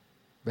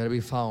 Better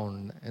be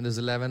found. In this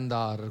 11th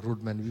hour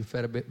recruitment, you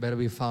better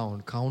be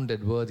found,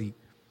 counted worthy.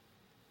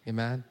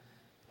 Amen.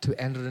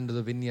 To enter into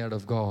the vineyard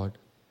of God.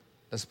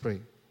 Let's pray.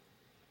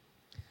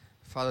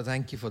 Father,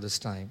 thank you for this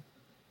time.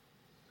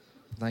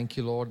 Thank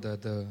you, Lord,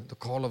 that the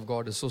call of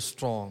God is so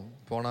strong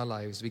upon our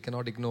lives. We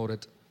cannot ignore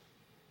it.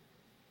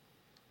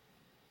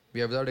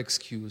 We are without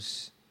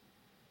excuse.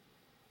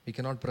 We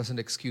cannot present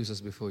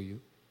excuses before you.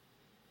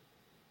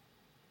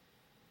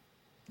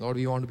 Lord,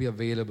 we want to be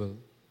available.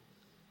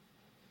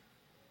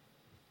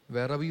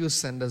 Wherever you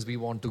send us, we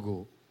want to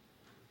go.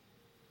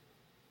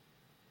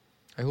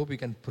 I hope you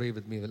can pray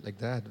with me like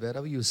that.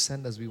 Wherever you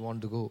send us, we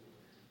want to go.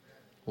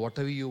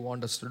 Whatever you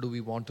want us to do, we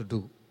want to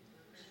do.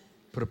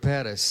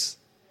 Prepare us.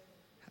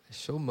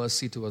 Show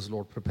mercy to us,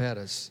 Lord. Prepare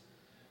us.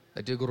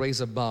 That your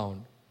grace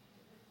abound.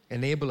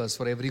 Enable us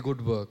for every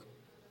good work.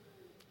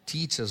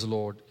 Teach us,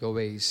 Lord, your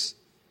ways.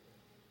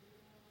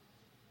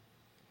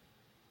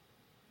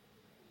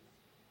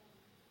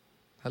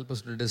 Help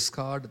us to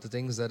discard the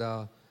things that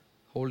are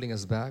holding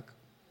us back.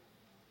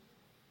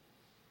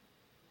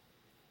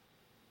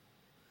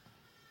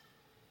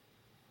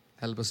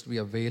 Help us to be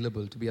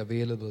available, to be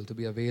available, to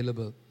be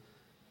available,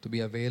 to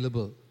be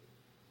available.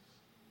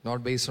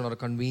 Not based on our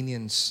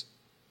convenience.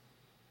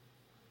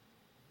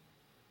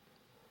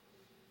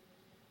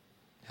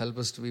 Help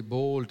us to be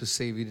bold to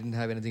say we didn't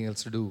have anything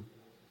else to do.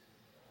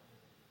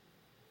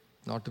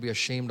 Not to be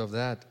ashamed of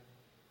that.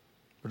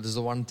 But this is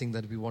the one thing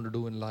that we want to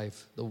do in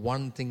life. The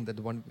one thing that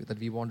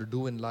we want to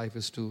do in life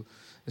is to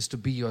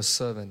be your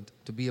servant.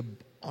 To be a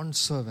bond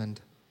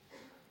servant.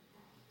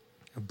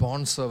 A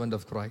bond servant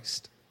of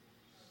Christ.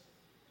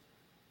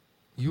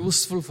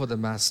 Useful for the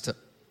master.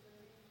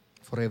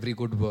 For every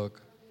good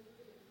work.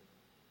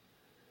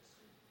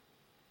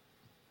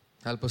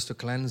 Help us to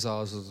cleanse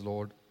ourselves,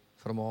 Lord,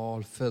 from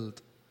all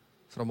filth,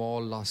 from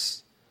all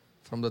lust,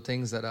 from the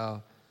things that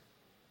are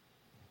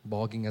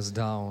bogging us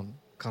down,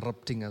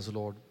 corrupting us,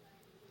 Lord.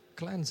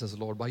 Cleanse us,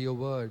 Lord, by your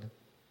word,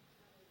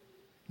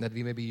 that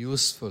we may be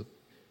useful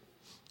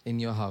in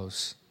your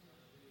house,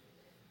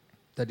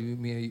 that we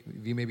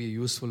may be a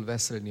useful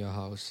vessel in your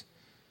house.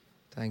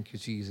 Thank you,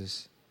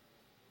 Jesus.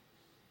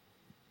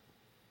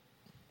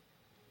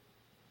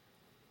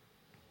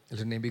 Let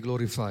your name be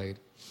glorified.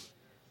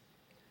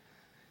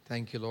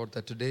 Thank you, Lord,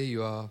 that today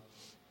you are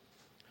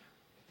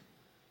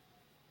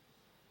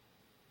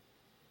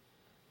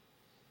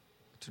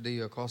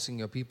causing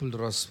your people to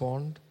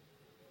respond,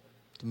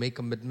 to make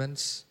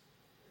commitments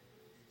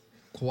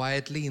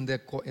quietly in their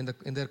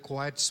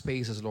quiet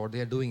spaces, Lord. They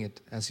are doing it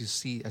as you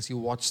see, as you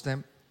watch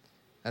them,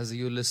 as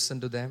you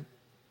listen to them.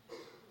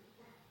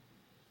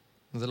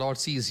 The Lord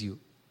sees you.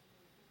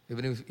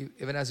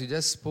 Even as you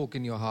just spoke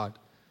in your heart,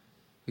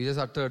 you just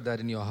uttered that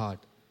in your heart.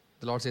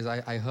 The Lord says,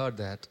 I heard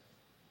that.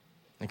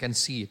 I can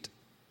see it.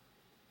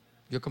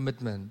 Your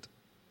commitment.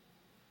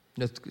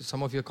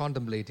 Some of you are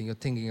contemplating, you're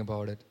thinking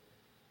about it.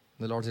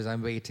 The Lord says,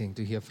 I'm waiting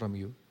to hear from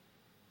you.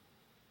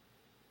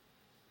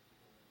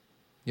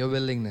 Your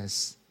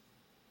willingness.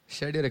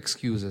 Shed your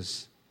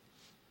excuses.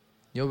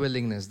 Your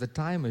willingness. The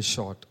time is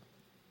short.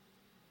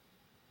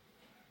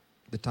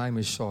 The time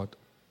is short.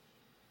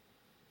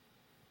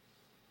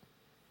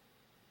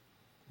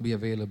 Be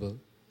available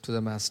to the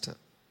Master.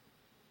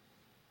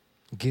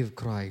 Give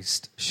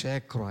Christ. Share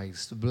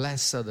Christ.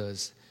 Bless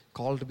others.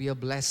 Call to be a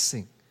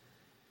blessing.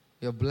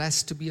 You're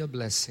blessed to be a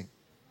blessing.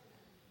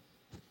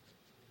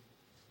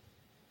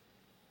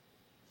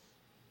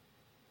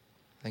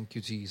 Thank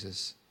you,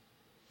 Jesus.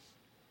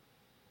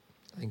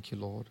 Thank you,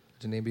 Lord.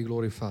 Let your name be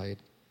glorified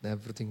in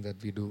everything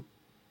that we do.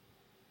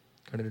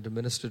 Continue to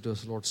minister to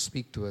us, Lord.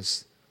 Speak to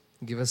us.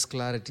 Give us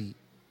clarity.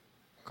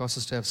 Cause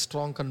us to have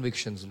strong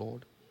convictions,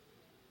 Lord.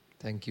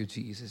 Thank you,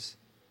 Jesus.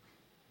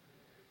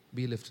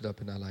 Be lifted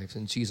up in our lives.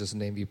 In Jesus'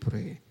 name we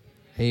pray.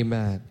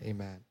 Amen.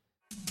 Amen.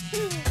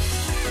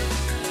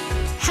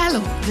 Hello,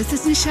 this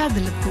is Nisha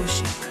Dilip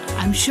Koshi.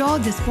 I'm sure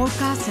this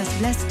podcast has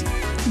blessed you.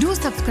 Do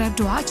subscribe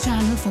to our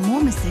channel for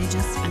more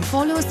messages and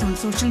follow us on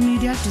social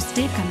media to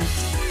stay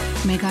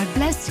connected. May God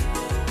bless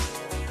you.